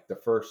it's like the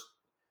first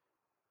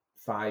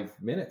 5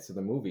 minutes of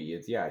the movie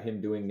is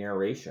him doing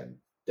narration.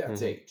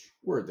 That's H.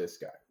 We're this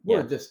guy.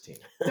 We're this team.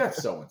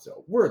 That's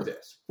so-and-so. We're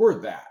this.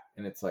 We're that.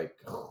 And it's like,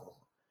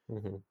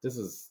 this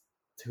is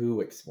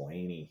too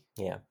explainy.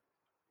 Yeah.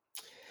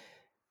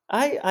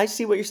 I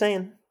see what you're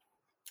saying.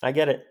 I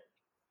get it.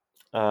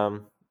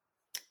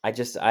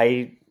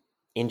 I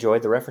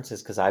enjoyed the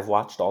references because I've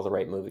watched all the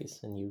right movies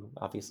and you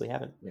obviously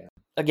haven't. Yeah.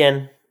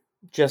 Again,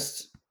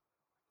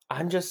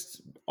 I'm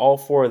just all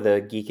for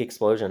the geek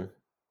explosion.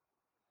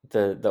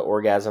 The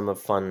orgasm of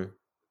fun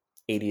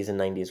 80s and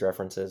 90s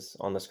references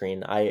on the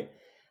screen. I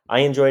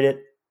enjoyed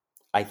it.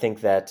 I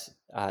think that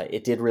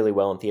it did really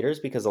well in theaters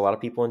because a lot of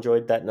people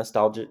enjoyed that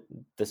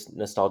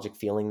nostalgic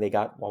feeling they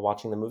got while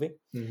watching the movie.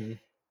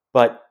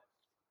 But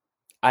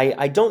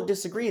I don't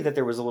disagree that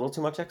there was a little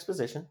too much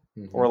exposition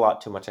or a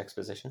lot too much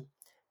exposition,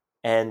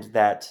 and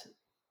that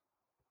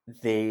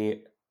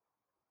the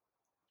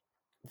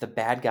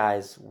bad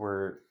guys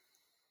were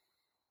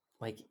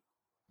like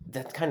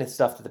that kind of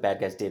stuff that the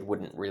bad guys did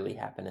wouldn't really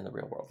happen in the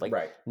real world. Like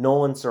Right.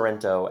 Nolan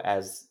Sorrento,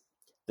 as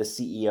the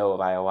CEO of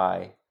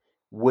IOI,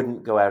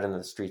 wouldn't go out into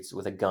the streets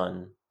with a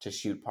gun to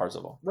shoot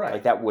Parzival. Right.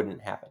 Like that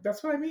wouldn't happen.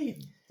 That's what I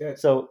mean.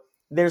 So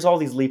there's all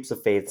these leaps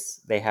of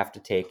faiths they have to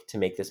take to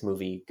make this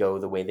movie go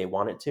the way they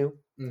want it to.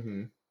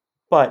 Mm-hmm.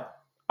 But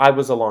I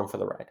was along for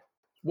the ride.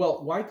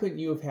 Well, why couldn't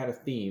you have had a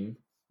theme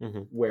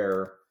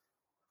where,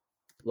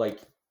 like,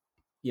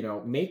 you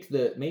know, make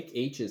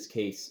H's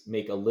case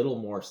make a little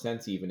more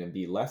sense even and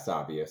be less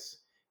obvious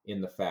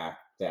in the fact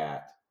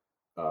that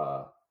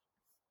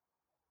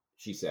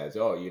she says,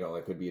 oh, you know,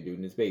 that could be a dude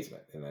in his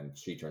basement. And then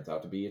she turns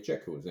out to be a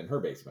chick who was in her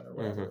basement or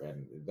whatever.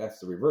 And that's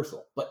the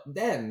reversal. But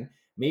then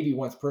maybe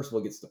once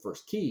Percival gets the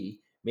first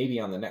key, maybe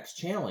on the next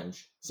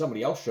challenge,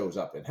 somebody else shows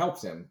up and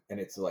helps him. And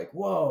it's like,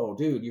 whoa,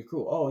 dude, you're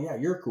cool. Oh, yeah,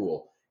 you're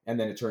cool. And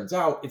then it turns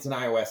out it's an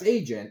iOS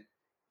agent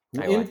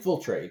who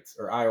infiltrates,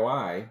 or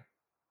IOI.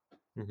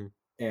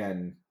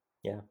 And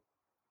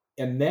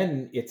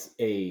then it's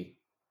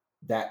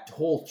that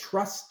whole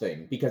trust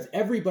thing, because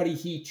everybody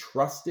he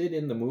trusted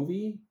in the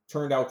movie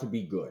turned out to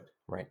be good.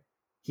 Right.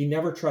 He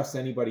never trusts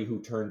anybody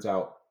who turns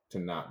out to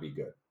not be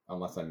good,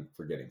 unless I'm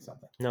forgetting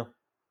something. No,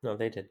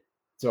 they did.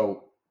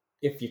 So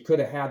if you could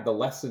have had the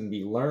lesson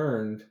be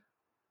learned,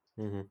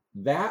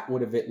 that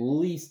would have at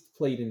least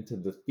played into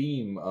the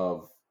theme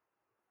of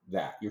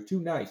that. You're too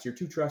nice. You're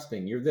too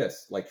trusting. You're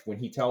this. Like when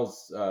he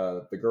tells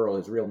the girl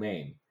his real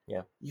name.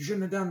 Yeah. You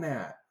shouldn't have done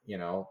that, you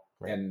know?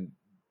 Right. And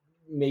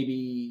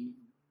maybe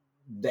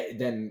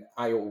then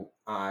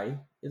IOI,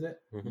 is it?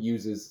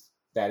 Uses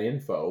that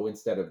info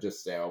instead of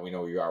just saying, oh, we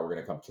know who you are, we're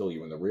going to come kill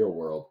you in the real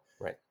world.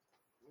 Right.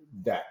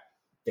 That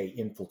they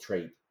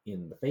infiltrate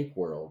in the fake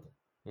world,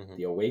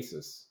 the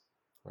Oasis.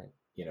 Right.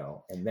 You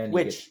know, and then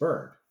he gets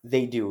burned.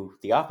 They do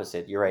the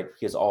opposite. You're right,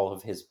 because all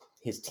of his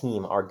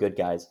team are good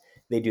guys.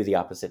 They do the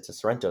opposite to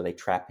Sorrento. They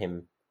trap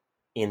him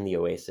in the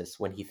Oasis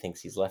when he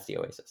thinks he's left the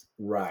Oasis.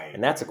 Right.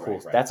 And that's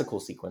that's a cool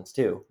sequence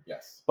too.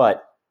 Yes.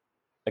 But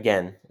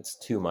again, it's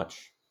too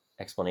much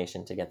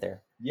explanation to get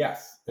there.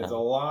 Yes. There's a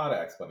lot of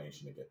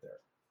explanation to get there.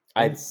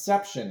 I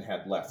Inception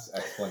had less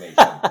explanation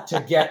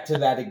to get to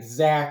that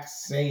exact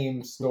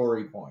same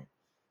story point.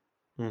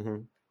 Mm-hmm.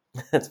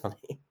 That's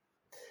funny.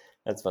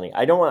 That's funny.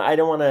 I don't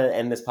want to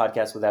end this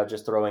podcast without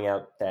just throwing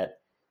out that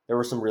there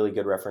were some really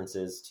good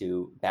references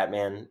to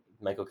Batman.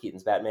 Michael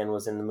Keaton's Batman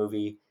was in the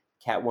movie.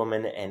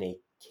 Catwoman and a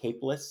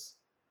capeless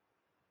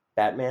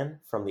Batman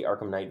from the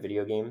Arkham Knight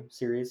video game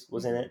series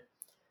was in it.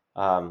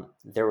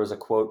 There was a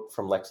quote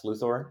from Lex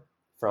Luthor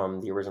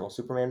from the original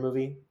Superman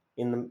movie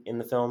in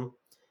the film.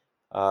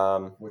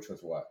 Which was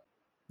what?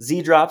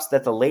 Z drops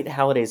that the late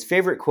Halliday's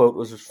favorite quote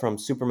was from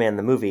Superman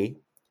the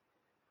movie,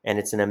 and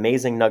it's an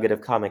amazing nugget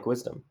of comic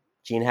wisdom.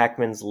 Gene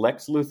Hackman's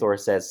Lex Luthor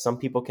says some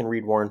people can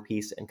read War and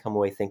Peace and come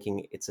away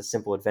thinking it's a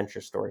simple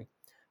adventure story.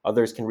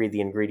 Others can read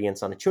the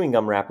ingredients on a chewing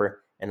gum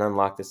wrapper and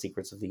unlock the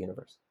secrets of the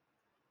universe.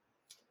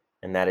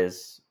 And that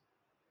is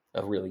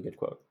a really good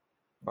quote,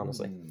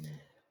 honestly.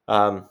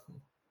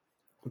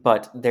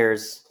 But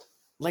there's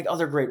like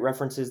other great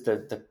references.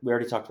 We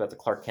already talked about the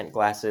Clark Kent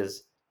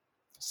glasses.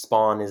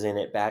 Spawn is in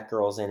it.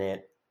 Batgirl's in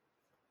it.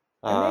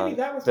 And maybe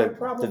that was my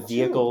problem The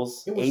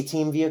vehicles. too.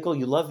 A-Team vehicle.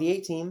 You love the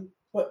A-Team.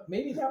 But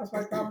maybe that was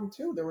my problem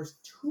too. There was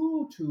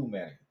too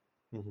many.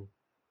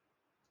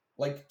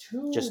 Like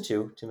two. Just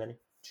too many.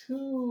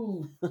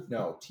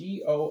 No,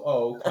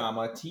 T-O-O,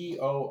 comma,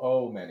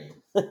 T-O-O many.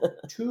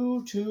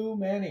 Too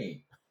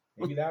many.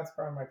 Maybe that's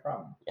part of my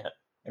problem. Yeah.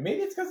 And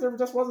maybe it's because there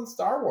just wasn't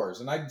Star Wars,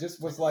 and I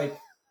just was like,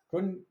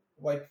 couldn't,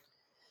 like,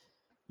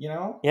 you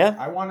know? Yeah.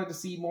 I wanted to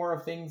see more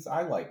of things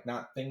I like,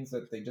 not things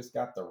that they just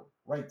got the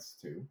rights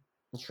to.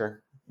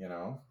 Sure. You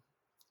know?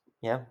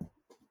 Yeah.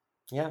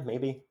 Yeah,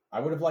 maybe. I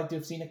would have liked to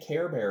have seen a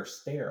Care Bear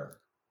stare.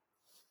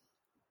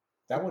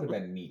 That would have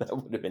been neat. That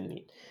would have been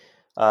neat.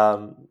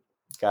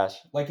 Gosh.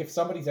 Like if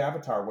somebody's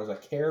avatar was a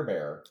Care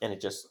Bear. And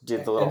it just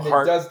did the little and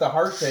heart. It does the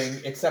heart thing,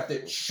 except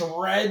it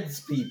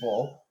shreds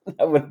people.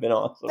 That would have been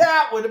awesome.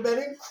 That would have been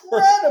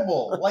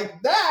incredible.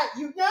 Like that,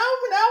 now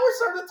we're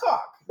starting to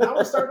talk. Now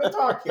we're starting to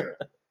talk here.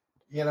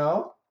 You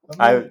know?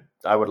 I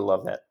would have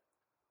loved that.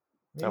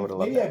 Maybe, I would have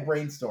loved maybe that. I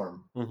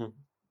brainstorm.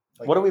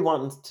 Like, what do we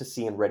want to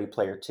see in Ready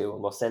Player 2?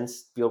 And we'll send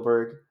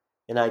Spielberg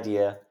an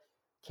idea.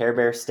 Care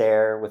Bear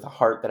stare with a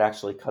heart that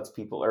actually cuts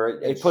people, or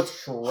it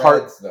puts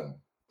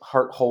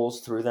heart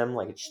holes through them,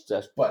 like it's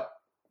just. But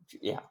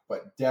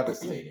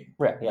devastating.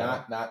 Right.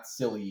 Yeah. Not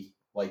silly.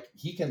 Like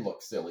he can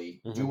look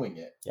silly doing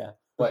it. Yeah.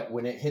 But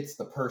when it hits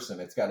the person,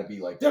 it's got to be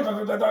like,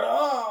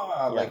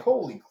 like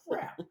holy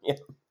crap. Yeah.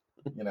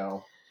 You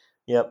know.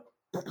 Yep.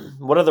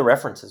 What other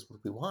references would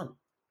we want?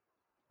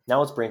 Now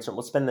let's brainstorm.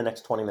 Let's spend the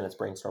next 20 minutes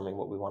brainstorming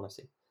what we want to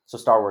see. So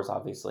Star Wars,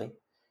 obviously.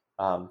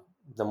 The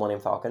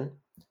Millennium Falcon.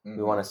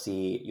 We want to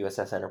see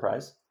USS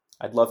Enterprise.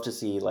 I'd love to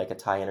see like a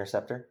TIE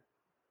Interceptor.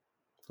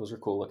 Those are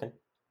cool looking.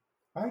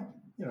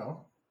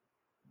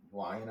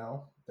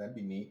 Lion-O. That'd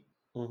be neat.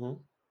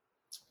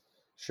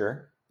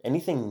 Sure.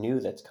 Anything new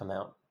that's come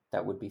out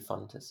that would be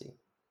fun to see.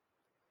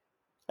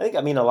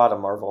 I mean, a lot of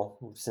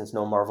Marvel. Since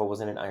no Marvel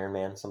was in an Iron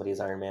Man, somebody as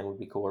Iron Man would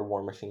be cool, or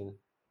War Machine.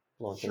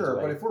 Blowing things Sure,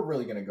 away. but if we're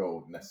really gonna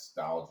go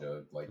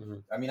nostalgia, like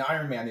I mean,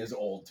 Iron Man is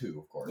old too,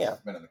 of course. Yeah.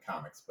 It's been in the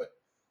comics, but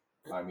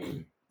I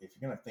mean, if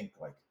you're gonna think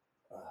like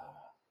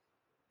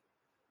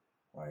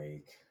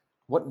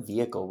what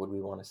vehicle would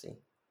we want to see?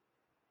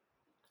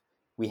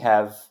 We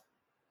have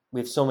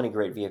so many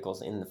great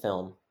vehicles in the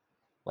film,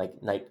 like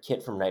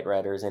Kit from Knight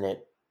Riders in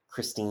it,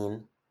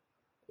 Christine,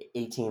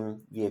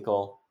 A-Team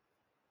vehicle.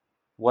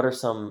 What are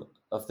some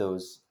of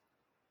those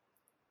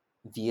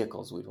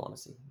vehicles we'd want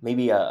to see?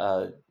 Maybe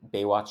a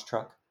Baywatch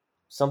truck,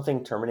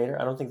 something Terminator.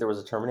 I don't think there was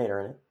a Terminator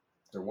in it.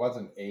 there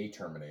wasn't a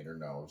Terminator,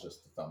 no, it was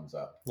just a thumbs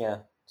up. Yeah,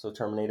 so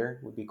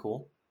Terminator would be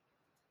cool,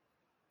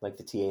 like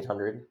the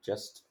T-800.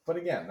 But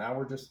again, now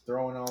we're just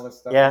throwing all this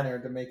stuff Yeah. in there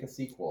to make a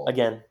sequel.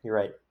 Again, you're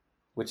right,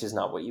 which is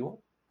not what you want.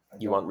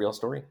 You want real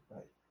story.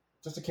 Right.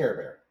 Just a Care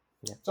Bear.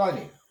 Yeah. That's all I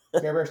need.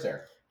 Care Bear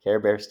stare. Care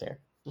Bear stare.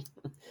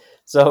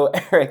 So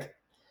Eric,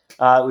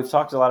 we've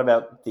talked a lot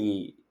about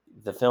the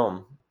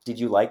film. Did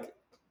you like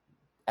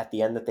at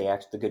the end that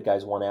the good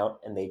guys won out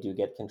and they do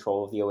get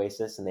control of the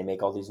Oasis and they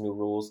make all these new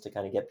rules to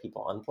kind of get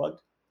people unplugged?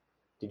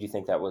 Did you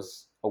think that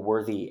was a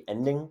worthy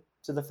ending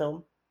to the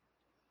film?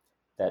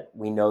 That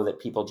we know that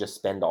people just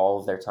spend all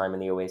of their time in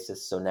the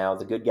Oasis, so now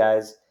the good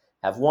guys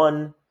have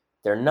won.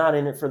 They're not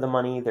in it for the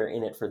money, they're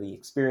in it for the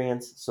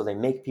experience, so they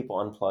make people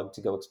unplug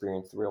to go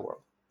experience the real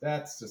world.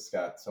 That's just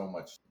got so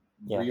much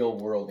Yeah. real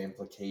world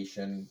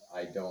implication.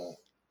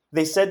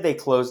 They said they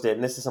closed it,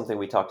 and this is something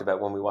we talked about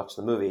when we watched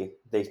the movie.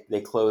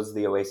 They closed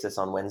the Oasis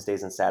on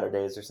Wednesdays and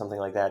Saturdays or something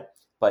like that.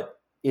 But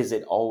is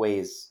it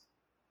always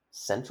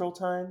Central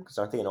Time? Because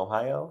aren't they in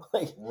Ohio?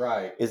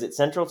 Right. Is it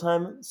Central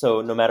Time?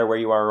 So no matter where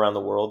you are around the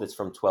world, it's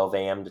from 12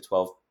 a.m. to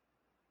 12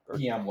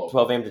 PM local.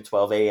 12 a.m. to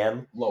 12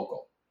 a.m.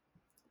 Local.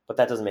 But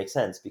that doesn't make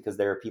sense because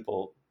there are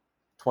people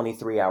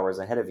 23 hours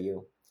ahead of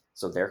you.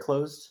 So they're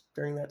closed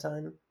during that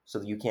time so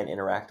that you can't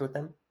interact with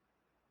them.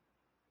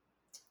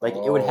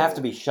 It would have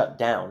to be shut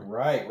down.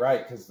 Right,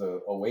 because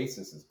the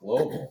Oasis is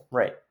global.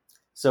 Right.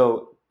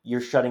 So you're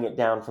shutting it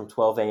down from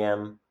 12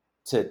 a.m.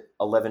 to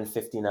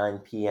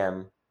 11:59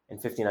 p.m. in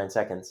 59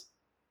 seconds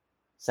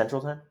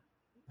Central Time.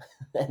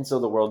 And so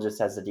the world just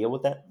has to deal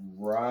with that.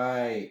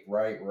 Right.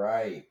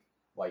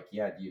 Like,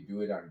 yeah, do you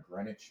do it on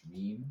Greenwich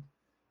Mean?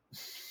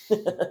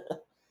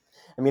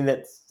 I mean,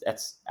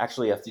 that's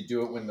actually Do you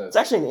do it when it's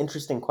actually an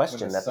interesting when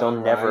question the that sun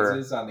they'll never.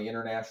 rises on the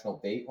international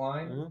date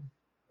line? Mhm.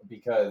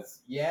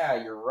 Because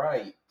yeah, you're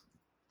right.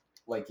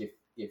 Like if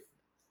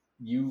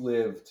you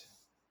lived,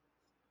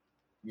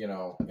 in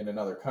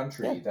another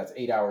country, Yeah. that's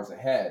 8 hours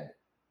ahead,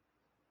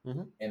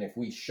 Mhm. and if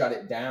we shut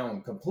it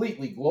down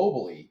completely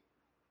globally,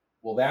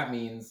 well, that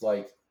means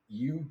like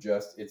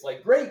it's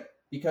like great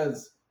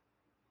because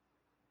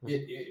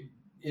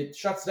it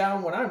shuts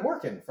down when I'm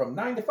working from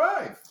 9 to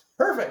 5.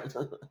 Perfect,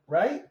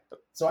 right?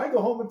 So I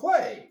go home and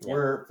play. Yeah.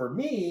 Where for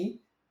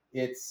me,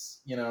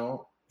 it's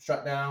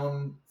shut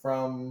down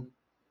from.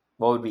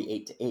 What would be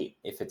 8 to 8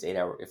 if it's 8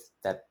 hour?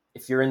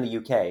 If you're in the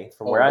UK,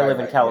 from where I live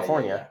in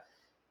California,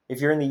 Yeah.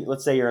 if you're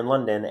let's say you're in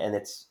London and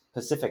it's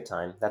Pacific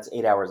time, that's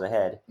 8 hours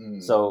ahead.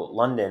 Mm. So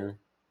London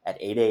at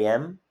 8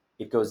 a.m.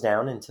 it goes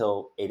down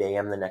until 8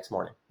 a.m. the next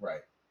morning.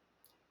 Right.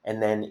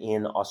 And then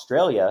in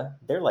Australia,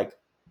 they're like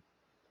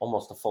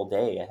almost a full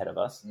day ahead of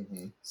us.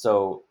 Mm-hmm.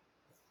 So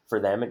for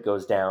them, it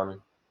goes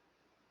down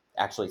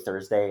actually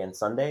Thursday and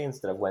Sunday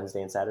instead of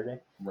Wednesday and Saturday.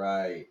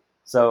 Right.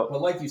 So,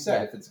 But like you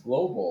said, Yeah. if it's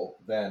global,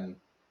 then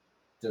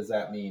does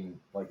that mean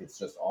like it's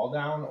just all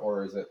down,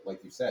 or is it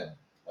like you said,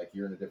 like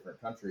you're in a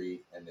different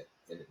country and it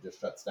just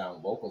shuts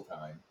down local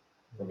time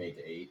from 8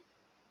 to 8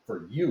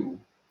 for you,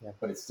 Yeah.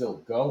 but it's still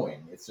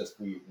going. It's just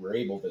we were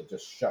able to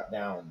just shut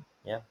down,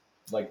 Yeah.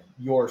 like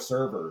your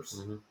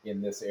servers Mhm.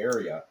 in this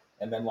area,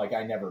 and then like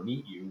I never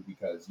meet you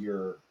because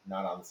you're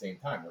not on the same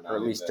time. We're not or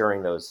at in least the-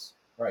 during those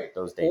right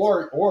days.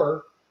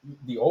 or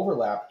the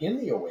overlap in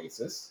the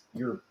Oasis.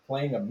 You're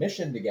playing a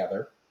mission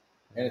together,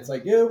 and it's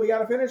like, dude, we got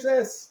to finish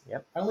this.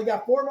 Yep. I only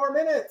got 4 more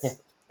minutes, Yeah.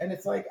 and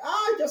it's like,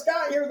 I just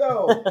got here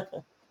though.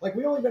 Like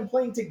we only been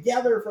playing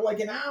together for like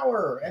an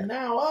hour, and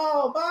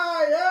now,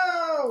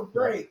 bye,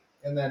 great,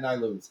 and then I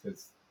lose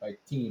because my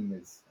team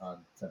is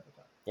on Central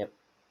Time.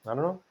 I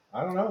don't know.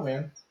 I don't know,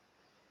 man.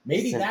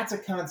 Maybe Cent- that's a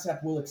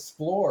concept we'll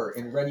explore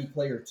in Ready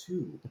Player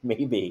 2.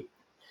 Maybe.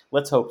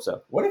 Let's hope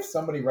so. What if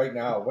somebody right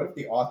now, what if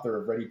the author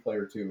of Ready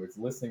Player 2 is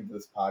listening to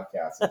this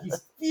podcast and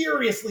he's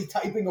furiously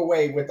typing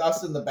away with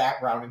us in the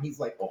background and he's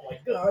like, oh my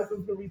God, this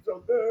is going to be so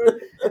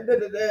good.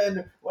 And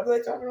then, what are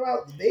they talking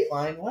about? The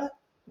Dateline, what?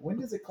 When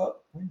does it close?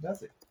 When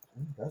does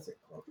it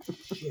close?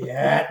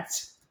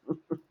 Shit.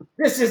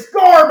 This is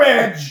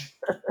garbage!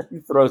 He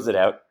throws it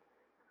out.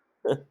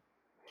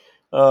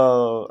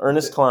 Oh,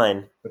 Ernest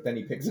Klein. But then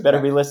he picks You it better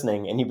back. be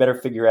listening, and you better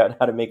figure out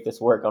how to make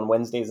this work on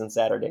Wednesdays and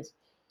Saturdays.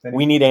 Then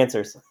We need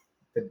answers.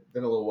 Then a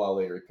little while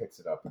later, he picks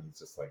it up and he's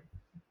just like,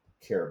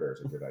 Care Bear's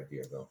a good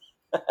idea, though.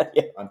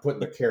 Yeah. I'm putting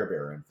the Care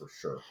Bear in for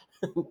sure.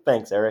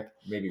 Thanks, Eric.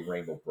 Maybe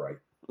Rainbow Bright.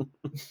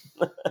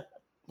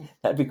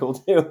 That'd be cool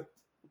too.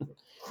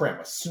 Cram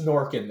a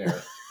snork in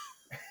there.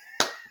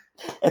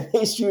 And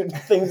they shoot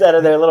things out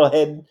of their little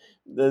head,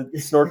 the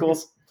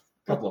snorkels.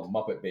 A couple of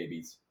Muppet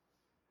babies.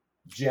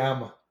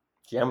 Gem.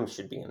 Gem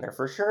should be in there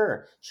for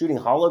sure. Shooting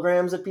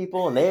holograms at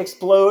people and they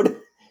explode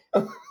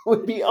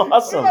would be What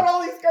awesome. about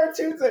all these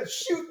cartoons that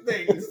shoot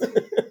things?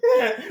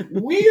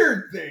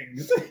 Weird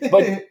things.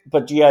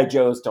 But GI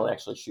Joes don't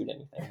actually shoot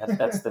anything.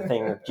 That's the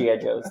thing with GI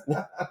Joes.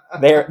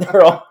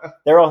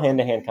 They're all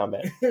hand-to-hand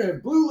combat.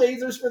 Blue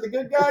lasers for the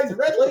good guys,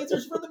 red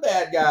lasers for the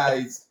bad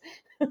guys.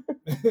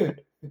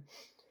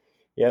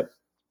 Yep.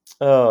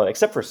 Oh,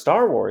 except for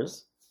Star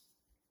Wars.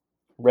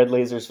 Red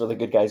lasers for the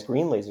good guys,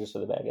 green lasers for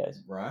the bad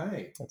guys.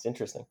 Right. That's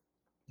interesting.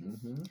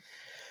 Mm-hmm.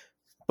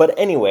 But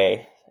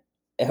anyway,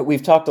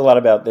 we've talked a lot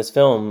about this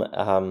film,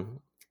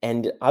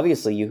 and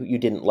obviously you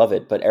didn't love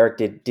it, but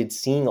Eric, did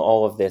seeing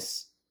all of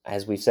this,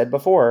 as we've said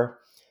before,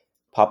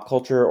 pop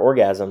culture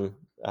orgasm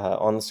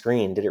on the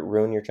screen, did it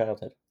ruin your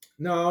childhood?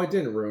 No, it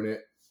didn't ruin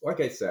it. Like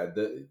I said,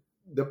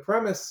 the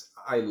premise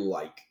I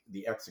like,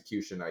 the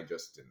execution I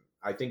just didn't.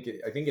 I think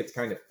it's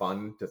kind of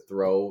fun to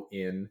throw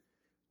in,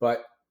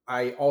 but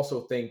I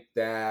also think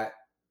that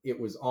it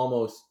was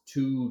almost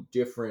two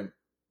different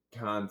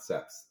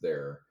concepts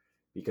there,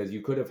 because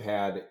you could have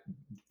had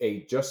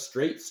a just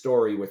straight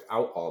story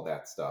without all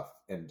that stuff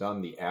and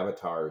done the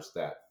avatars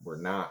that were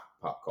not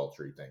pop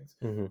culture things.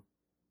 Mm-hmm.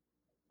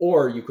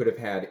 Or you could have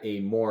had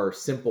a more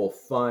simple,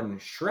 fun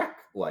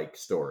Shrek-like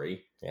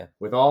story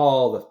with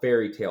all the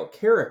fairy tale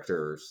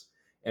characters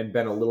and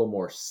been a little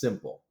more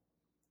simple.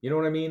 You know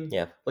what I mean?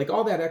 Yeah. Like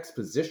all that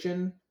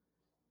exposition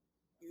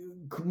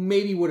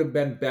maybe would have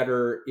been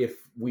better if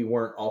we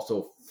weren't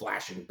also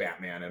flashing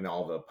Batman and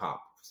all the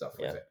pop stuff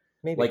with it.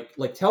 Maybe.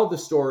 Like tell the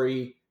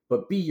story,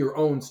 but be your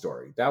own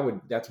story.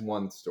 That's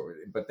one story.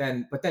 But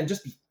then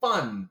just be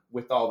fun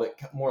with all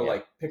that. More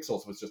like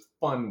Pixels was just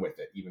fun with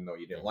it, even though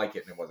you didn't like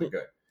it and it wasn't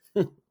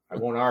good. I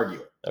won't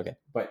argue it. Okay.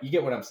 But you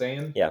get what I'm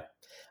saying? Yeah.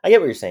 I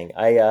get what you're saying.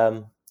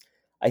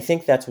 I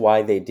think that's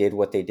why they did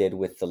what they did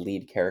with the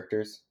lead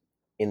characters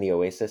in the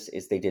Oasis,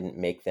 is they didn't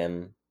make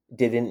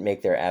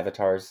their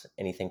avatars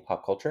anything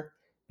pop culture,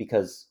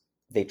 because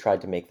they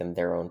tried to make them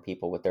their own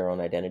people with their own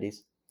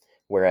identities.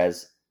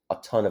 Whereas a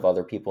ton of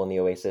other people in the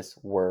Oasis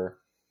were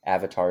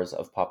avatars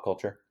of pop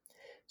culture.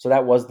 So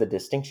that was the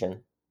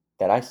distinction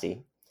that I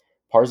see.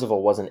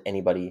 Parzival wasn't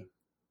anybody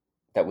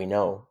that we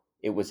know.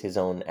 It was his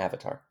own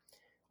avatar.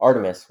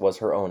 Artemis was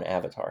her own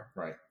avatar.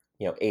 Right.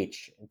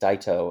 H,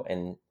 Daito,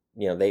 and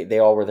they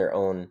all were their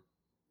own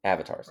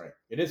avatars. Right.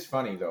 It is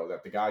funny though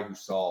that the guy who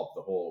solved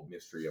the whole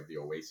mystery of the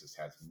Oasis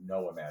has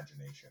no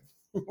imagination.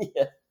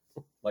 Yeah.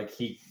 Like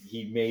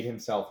he made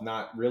himself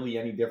not really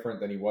any different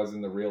than he was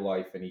in the real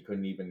life, and he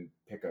couldn't even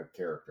pick a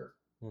character.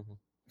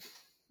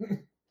 Mm-hmm.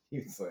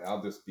 He's like,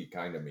 I'll just be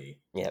kind of me.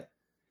 Yep.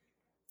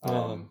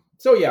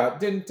 So yeah,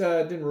 didn't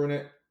ruin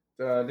it.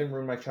 Didn't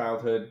ruin my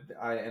childhood.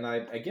 I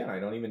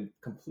don't even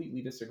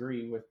completely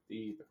disagree with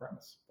the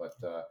premise. But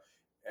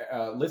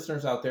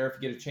listeners out there, if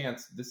you get a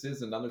chance, this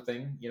is another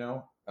thing.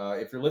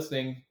 If you're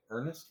listening,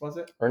 Ernest, was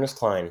it? Ernest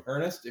Cline.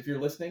 Ernest, if you're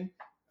listening,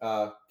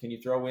 can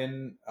you throw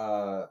in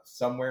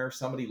somewhere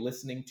somebody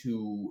listening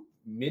to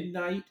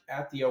Midnight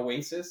at the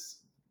Oasis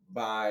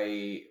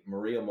by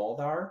Maria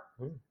Muldaur?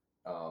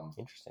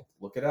 Interesting.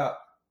 Look it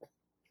up.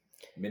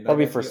 Midnight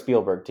Probably for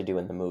Spielberg to do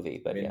in the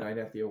movie, but Midnight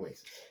at the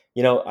Oasis.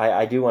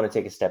 I do want to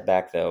take a step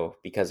back though,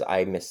 because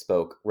I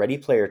misspoke. Ready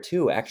Player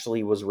 2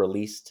 actually was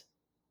released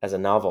as a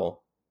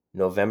novel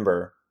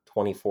November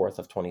 24th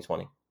of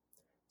 2020.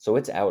 So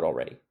it's out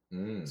already.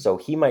 So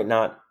he might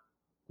not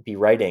be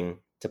writing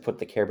to put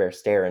the Care Bear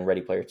stare in Ready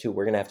Player 2.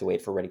 We're going to have to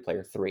wait for Ready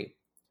Player 3,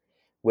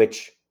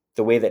 which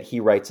the way that he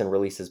writes and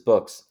releases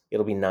books,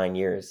 it'll be 9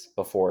 years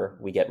before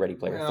we get Ready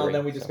Player 3.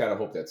 Then we just got to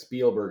hope that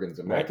Spielberg and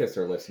Zemeckis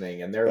are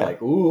listening, and they're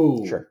like,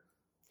 ooh, sure.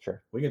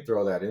 We can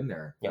throw that in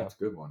there. Yeah. That's a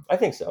good one. I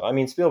think so. I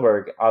mean,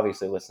 Spielberg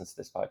obviously listens to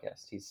this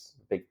podcast. He's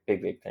a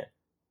big fan.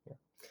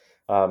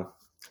 Yeah.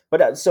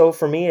 But so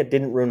for me, it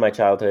didn't ruin my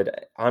childhood.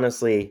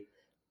 Honestly,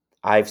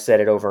 I've said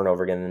it over and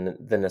over again.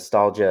 The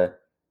nostalgia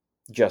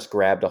just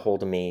grabbed a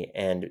hold of me.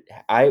 And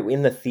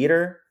in the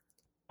theater,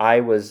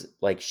 I was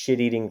like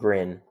shit-eating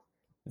grin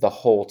the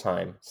whole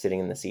time sitting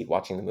in the seat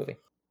watching the movie.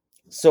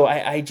 So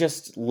I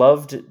just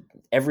loved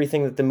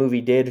everything that the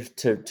movie did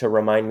to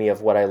remind me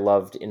of what I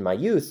loved in my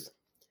youth.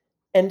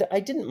 And I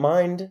didn't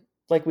mind,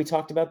 like we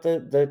talked about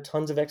the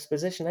tons of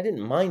exposition, I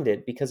didn't mind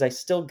it because I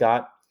still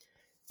got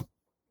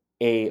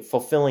a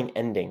fulfilling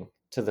ending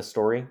to the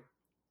story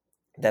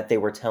that they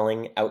were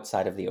telling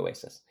outside of the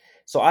Oasis.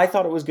 So I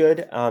thought it was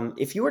good.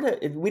 If you were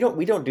to,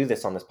 we don't do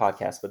this on this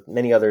podcast, but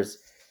many others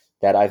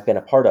that I've been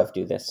a part of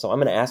do this. So I'm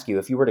going to ask you,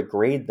 if you were to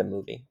grade the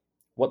movie,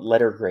 what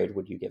letter grade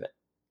would you give it?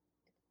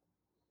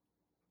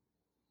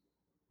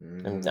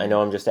 And I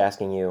know I'm just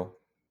asking you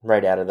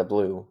right out of the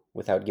blue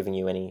without giving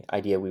you any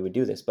idea we would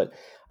do this, but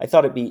I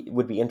thought it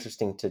would be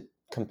interesting to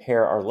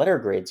compare our letter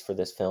grades for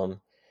this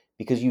film,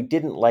 because you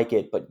didn't like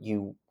it, but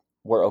you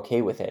were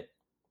okay with it.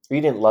 Or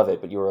you didn't love it,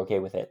 but you were okay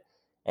with it.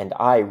 And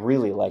I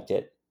really liked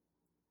it.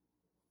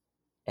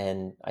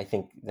 And I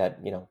think that,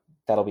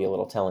 that'll be a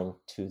little telling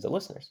to the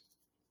listeners.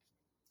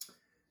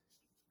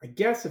 I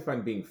guess if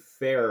I'm being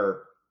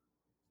fair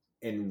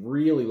and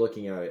really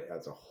looking at it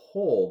as a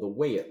whole, the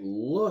way it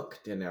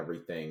looked and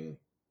everything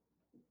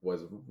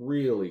was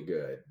really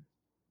good.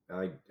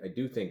 I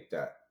do think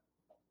that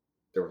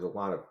there was a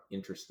lot of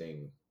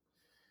interesting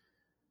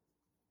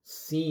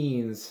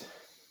scenes.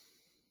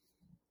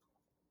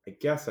 I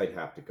guess I'd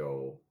have to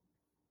go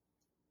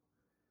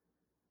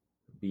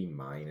B-,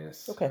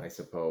 Okay. I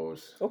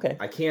suppose. Okay.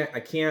 I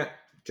can't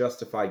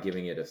justify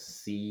giving it a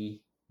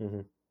C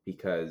Mhm.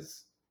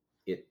 because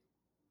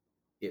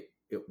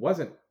it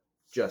wasn't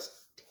just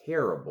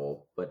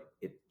terrible, but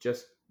it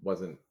just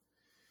wasn't.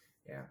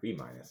 Yeah, B-.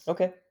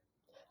 Okay.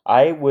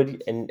 I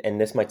would, and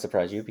this might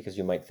surprise you because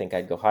you might think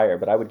I'd go higher,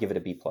 but I would give it a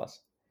B+,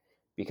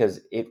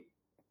 because it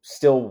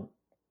still,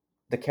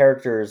 the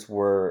characters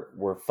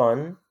were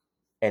fun,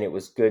 and it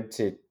was good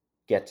to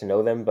get to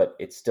know them, but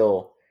it's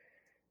still,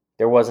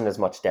 there wasn't as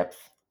much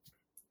depth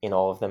in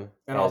all of them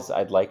as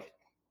I'd like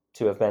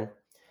to have been.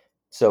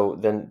 So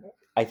then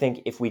I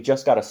think if we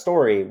just got a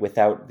story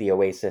without the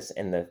oasis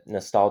and the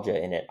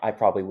nostalgia in it, I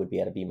probably would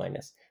be at a B-,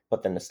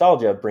 but the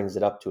nostalgia brings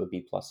it up to a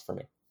B+ for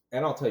me.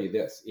 And I'll tell you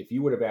this, if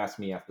you would have asked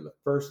me after the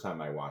first time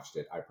I watched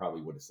it, I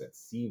probably would have said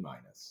C-.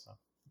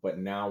 But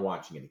now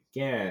watching it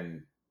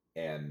again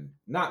and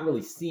not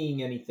really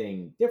seeing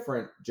anything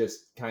different,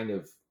 just kind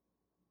of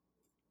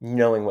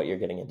knowing what you're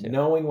getting into.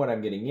 Knowing what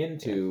I'm getting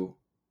into,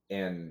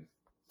 and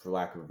for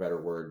lack of a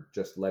better word,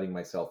 just letting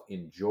myself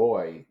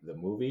enjoy the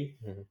movie.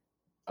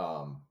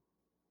 Mm-hmm.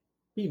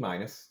 B-.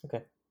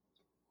 Okay.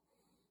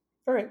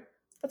 All right.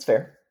 That's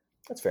fair.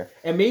 That's fair.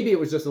 And maybe it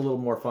was just a little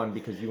more fun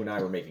because you and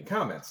I were making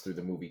comments through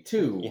the movie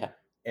too. Yeah.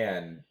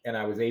 And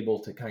I was able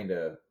to kind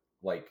of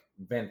like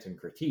vent and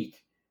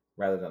critique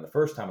rather than the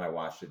first time I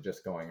watched it,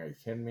 just going, "Are you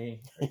kidding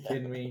me? Are you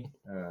kidding me?"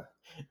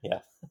 Yeah.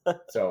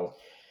 So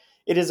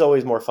it is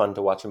always more fun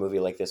to watch a movie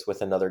like this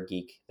with another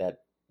geek that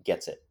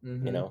gets it.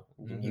 Mm-hmm. You know,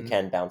 you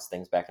can bounce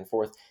things back and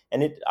forth,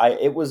 and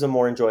it was a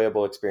more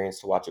enjoyable experience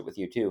to watch it with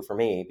you too, for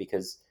me,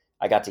 because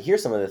I got to hear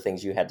some of the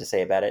things you had to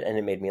say about it, and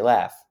it made me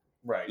laugh.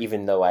 Right.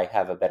 Even though I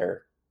have a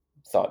better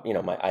thought,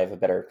 I have a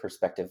better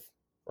perspective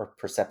or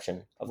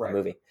perception of the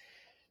movie.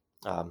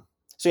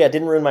 So yeah, it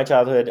didn't ruin my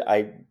childhood.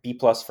 B+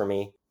 for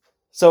me.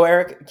 So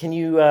Eric, can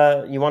you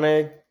want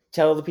to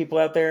tell the people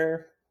out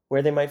there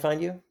where they might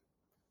find you?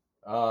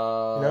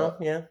 No,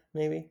 yeah,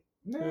 maybe.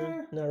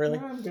 Nah, not really.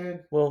 Nah, I'm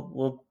good.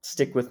 We'll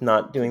stick with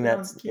not doing that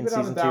in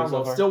season 2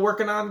 so far. Still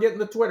working on getting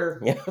the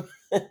Twitter. Yeah.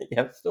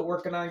 Yep. Still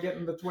working on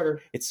getting the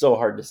Twitter. It's so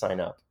hard to sign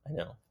up. I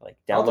know, like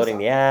downloading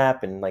the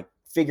app and like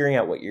figuring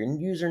out what your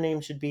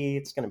username should be.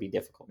 It's going to be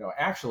difficult. No,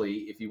 actually,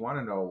 if you want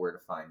to know where to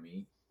find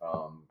me,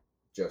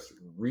 just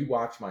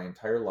rewatch my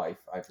entire life.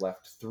 I've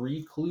left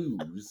 3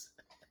 clues.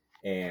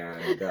 And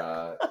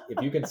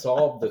if you can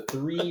solve the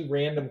 3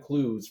 random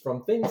clues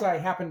from things I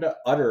happen to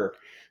utter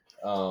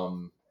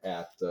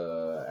at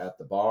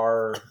the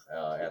bar,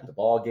 at the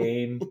ball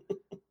game.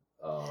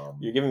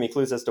 You're giving me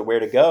clues as to where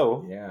to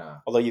go. Yeah.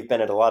 Although you've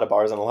been at a lot of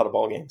bars and a lot of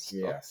ball games. So.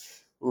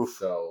 Yes. Oof.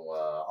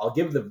 So I'll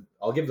give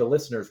the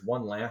listeners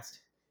one last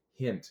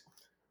hint.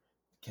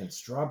 Can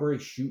strawberry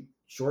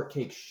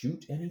shortcake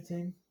shoot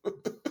anything?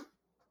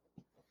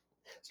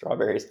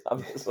 Strawberries,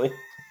 obviously.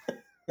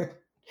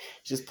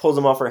 She just pulls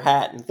them off her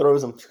hat and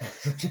throws them.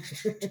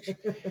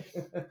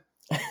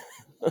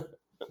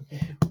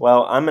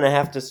 Well, I'm going to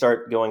have to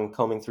start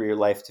combing through your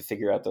life to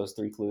figure out those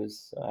 3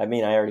 clues. I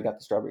mean, I already got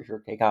the strawberry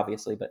shortcake,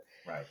 obviously, but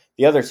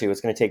the other 2,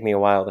 it's going to take me a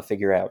while to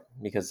figure out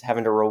because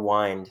having to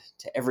rewind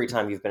to every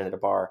time you've been at a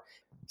bar.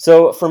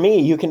 So for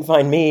me, you can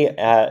find me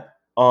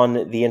on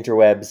the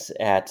interwebs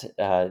at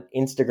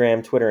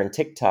Instagram, Twitter, and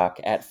TikTok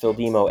at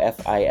Fildimo,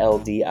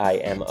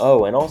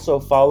 Fildimo, and also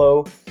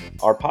follow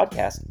our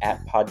podcast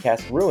at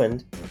Podcast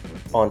Ruined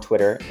on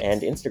Twitter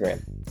and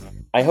Instagram.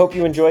 I hope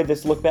you enjoyed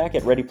this look back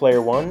at Ready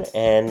Player One,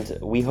 and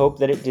we hope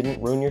that it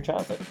didn't ruin your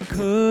childhood.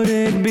 Could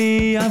it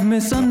be I've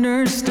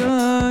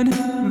misunderstood?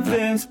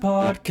 This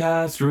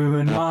podcast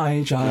ruined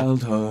my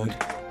childhood.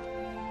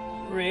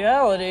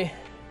 Reality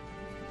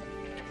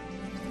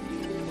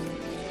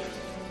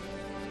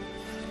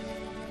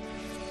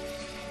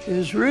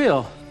is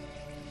real.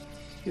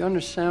 You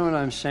understand what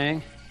I'm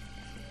saying?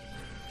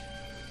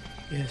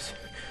 Yes.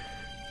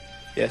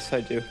 Yes,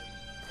 I do.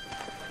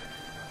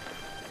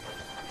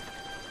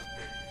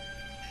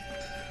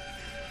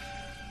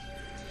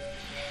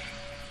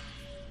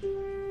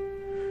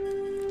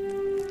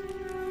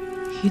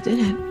 You did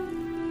it.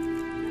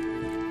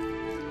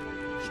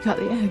 You got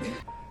the egg.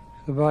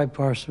 Goodbye,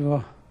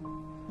 Parzival.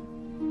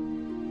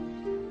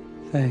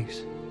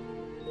 Thanks.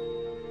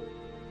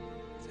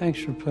 Thanks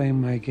for playing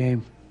my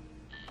game.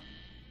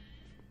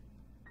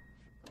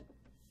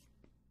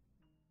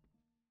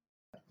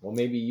 Well,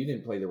 maybe you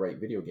didn't play the right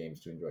video games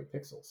to enjoy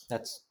Pixels.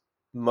 That's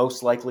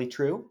most likely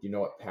true. You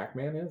know what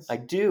Pac-Man is? I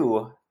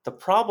do. The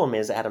problem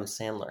is Adam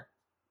Sandler.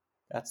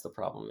 That's the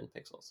problem in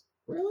Pixels.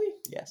 Really?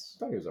 Yes. I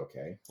thought he was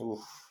okay. Oof,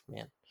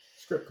 man.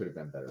 Script could have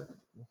been better.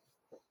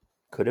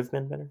 Could have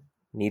been better.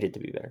 Needed to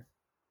be better.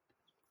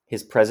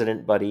 His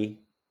president buddy,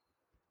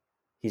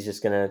 He's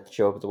just gonna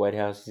show up at the White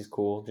House. He's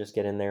cool. Just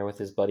get in there with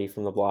his buddy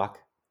from the block.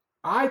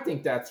 I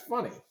think that's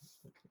funny.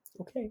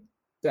 Okay.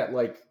 That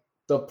like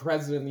the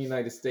president of the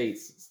United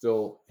States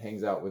still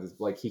hangs out with his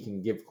he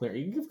can give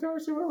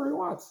clearance to whoever he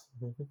wants,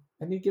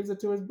 and he gives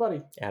it to his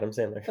buddy. Adam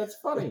Sandler. That's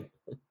funny.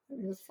 I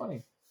think that's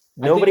funny.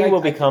 Nobody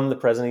will become the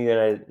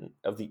president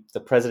of the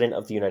president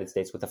of the United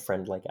States with a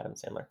friend like Adam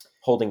Sandler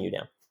holding you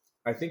down.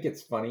 I think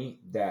it's funny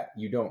that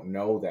you don't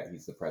know that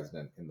he's the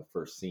president in the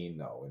first scene,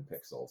 though, in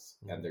Pixels.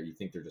 And you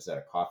think they're just at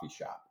a coffee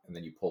shop, and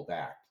then you pull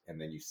back,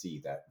 and then you see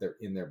that they're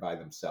in there by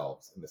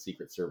themselves, and the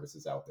Secret Service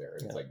is out there.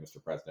 And it's like,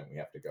 Mr. President, we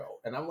have to go.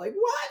 And I'm like,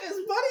 what? His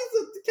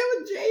buddy's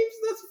Kevin James?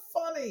 That's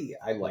funny.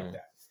 I like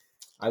that.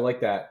 I like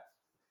that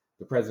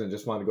the president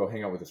just wanted to go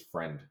hang out with his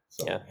friend.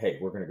 So, hey,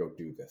 we're going to go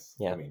do this.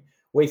 Yeah. I mean,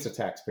 waste of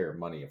taxpayer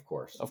money, of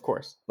course. Of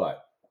course.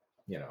 But,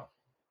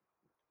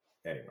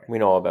 anyway. We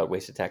know all about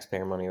wasted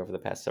taxpayer money over the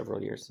past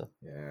several years. So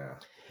yeah,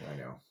 I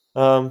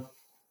know.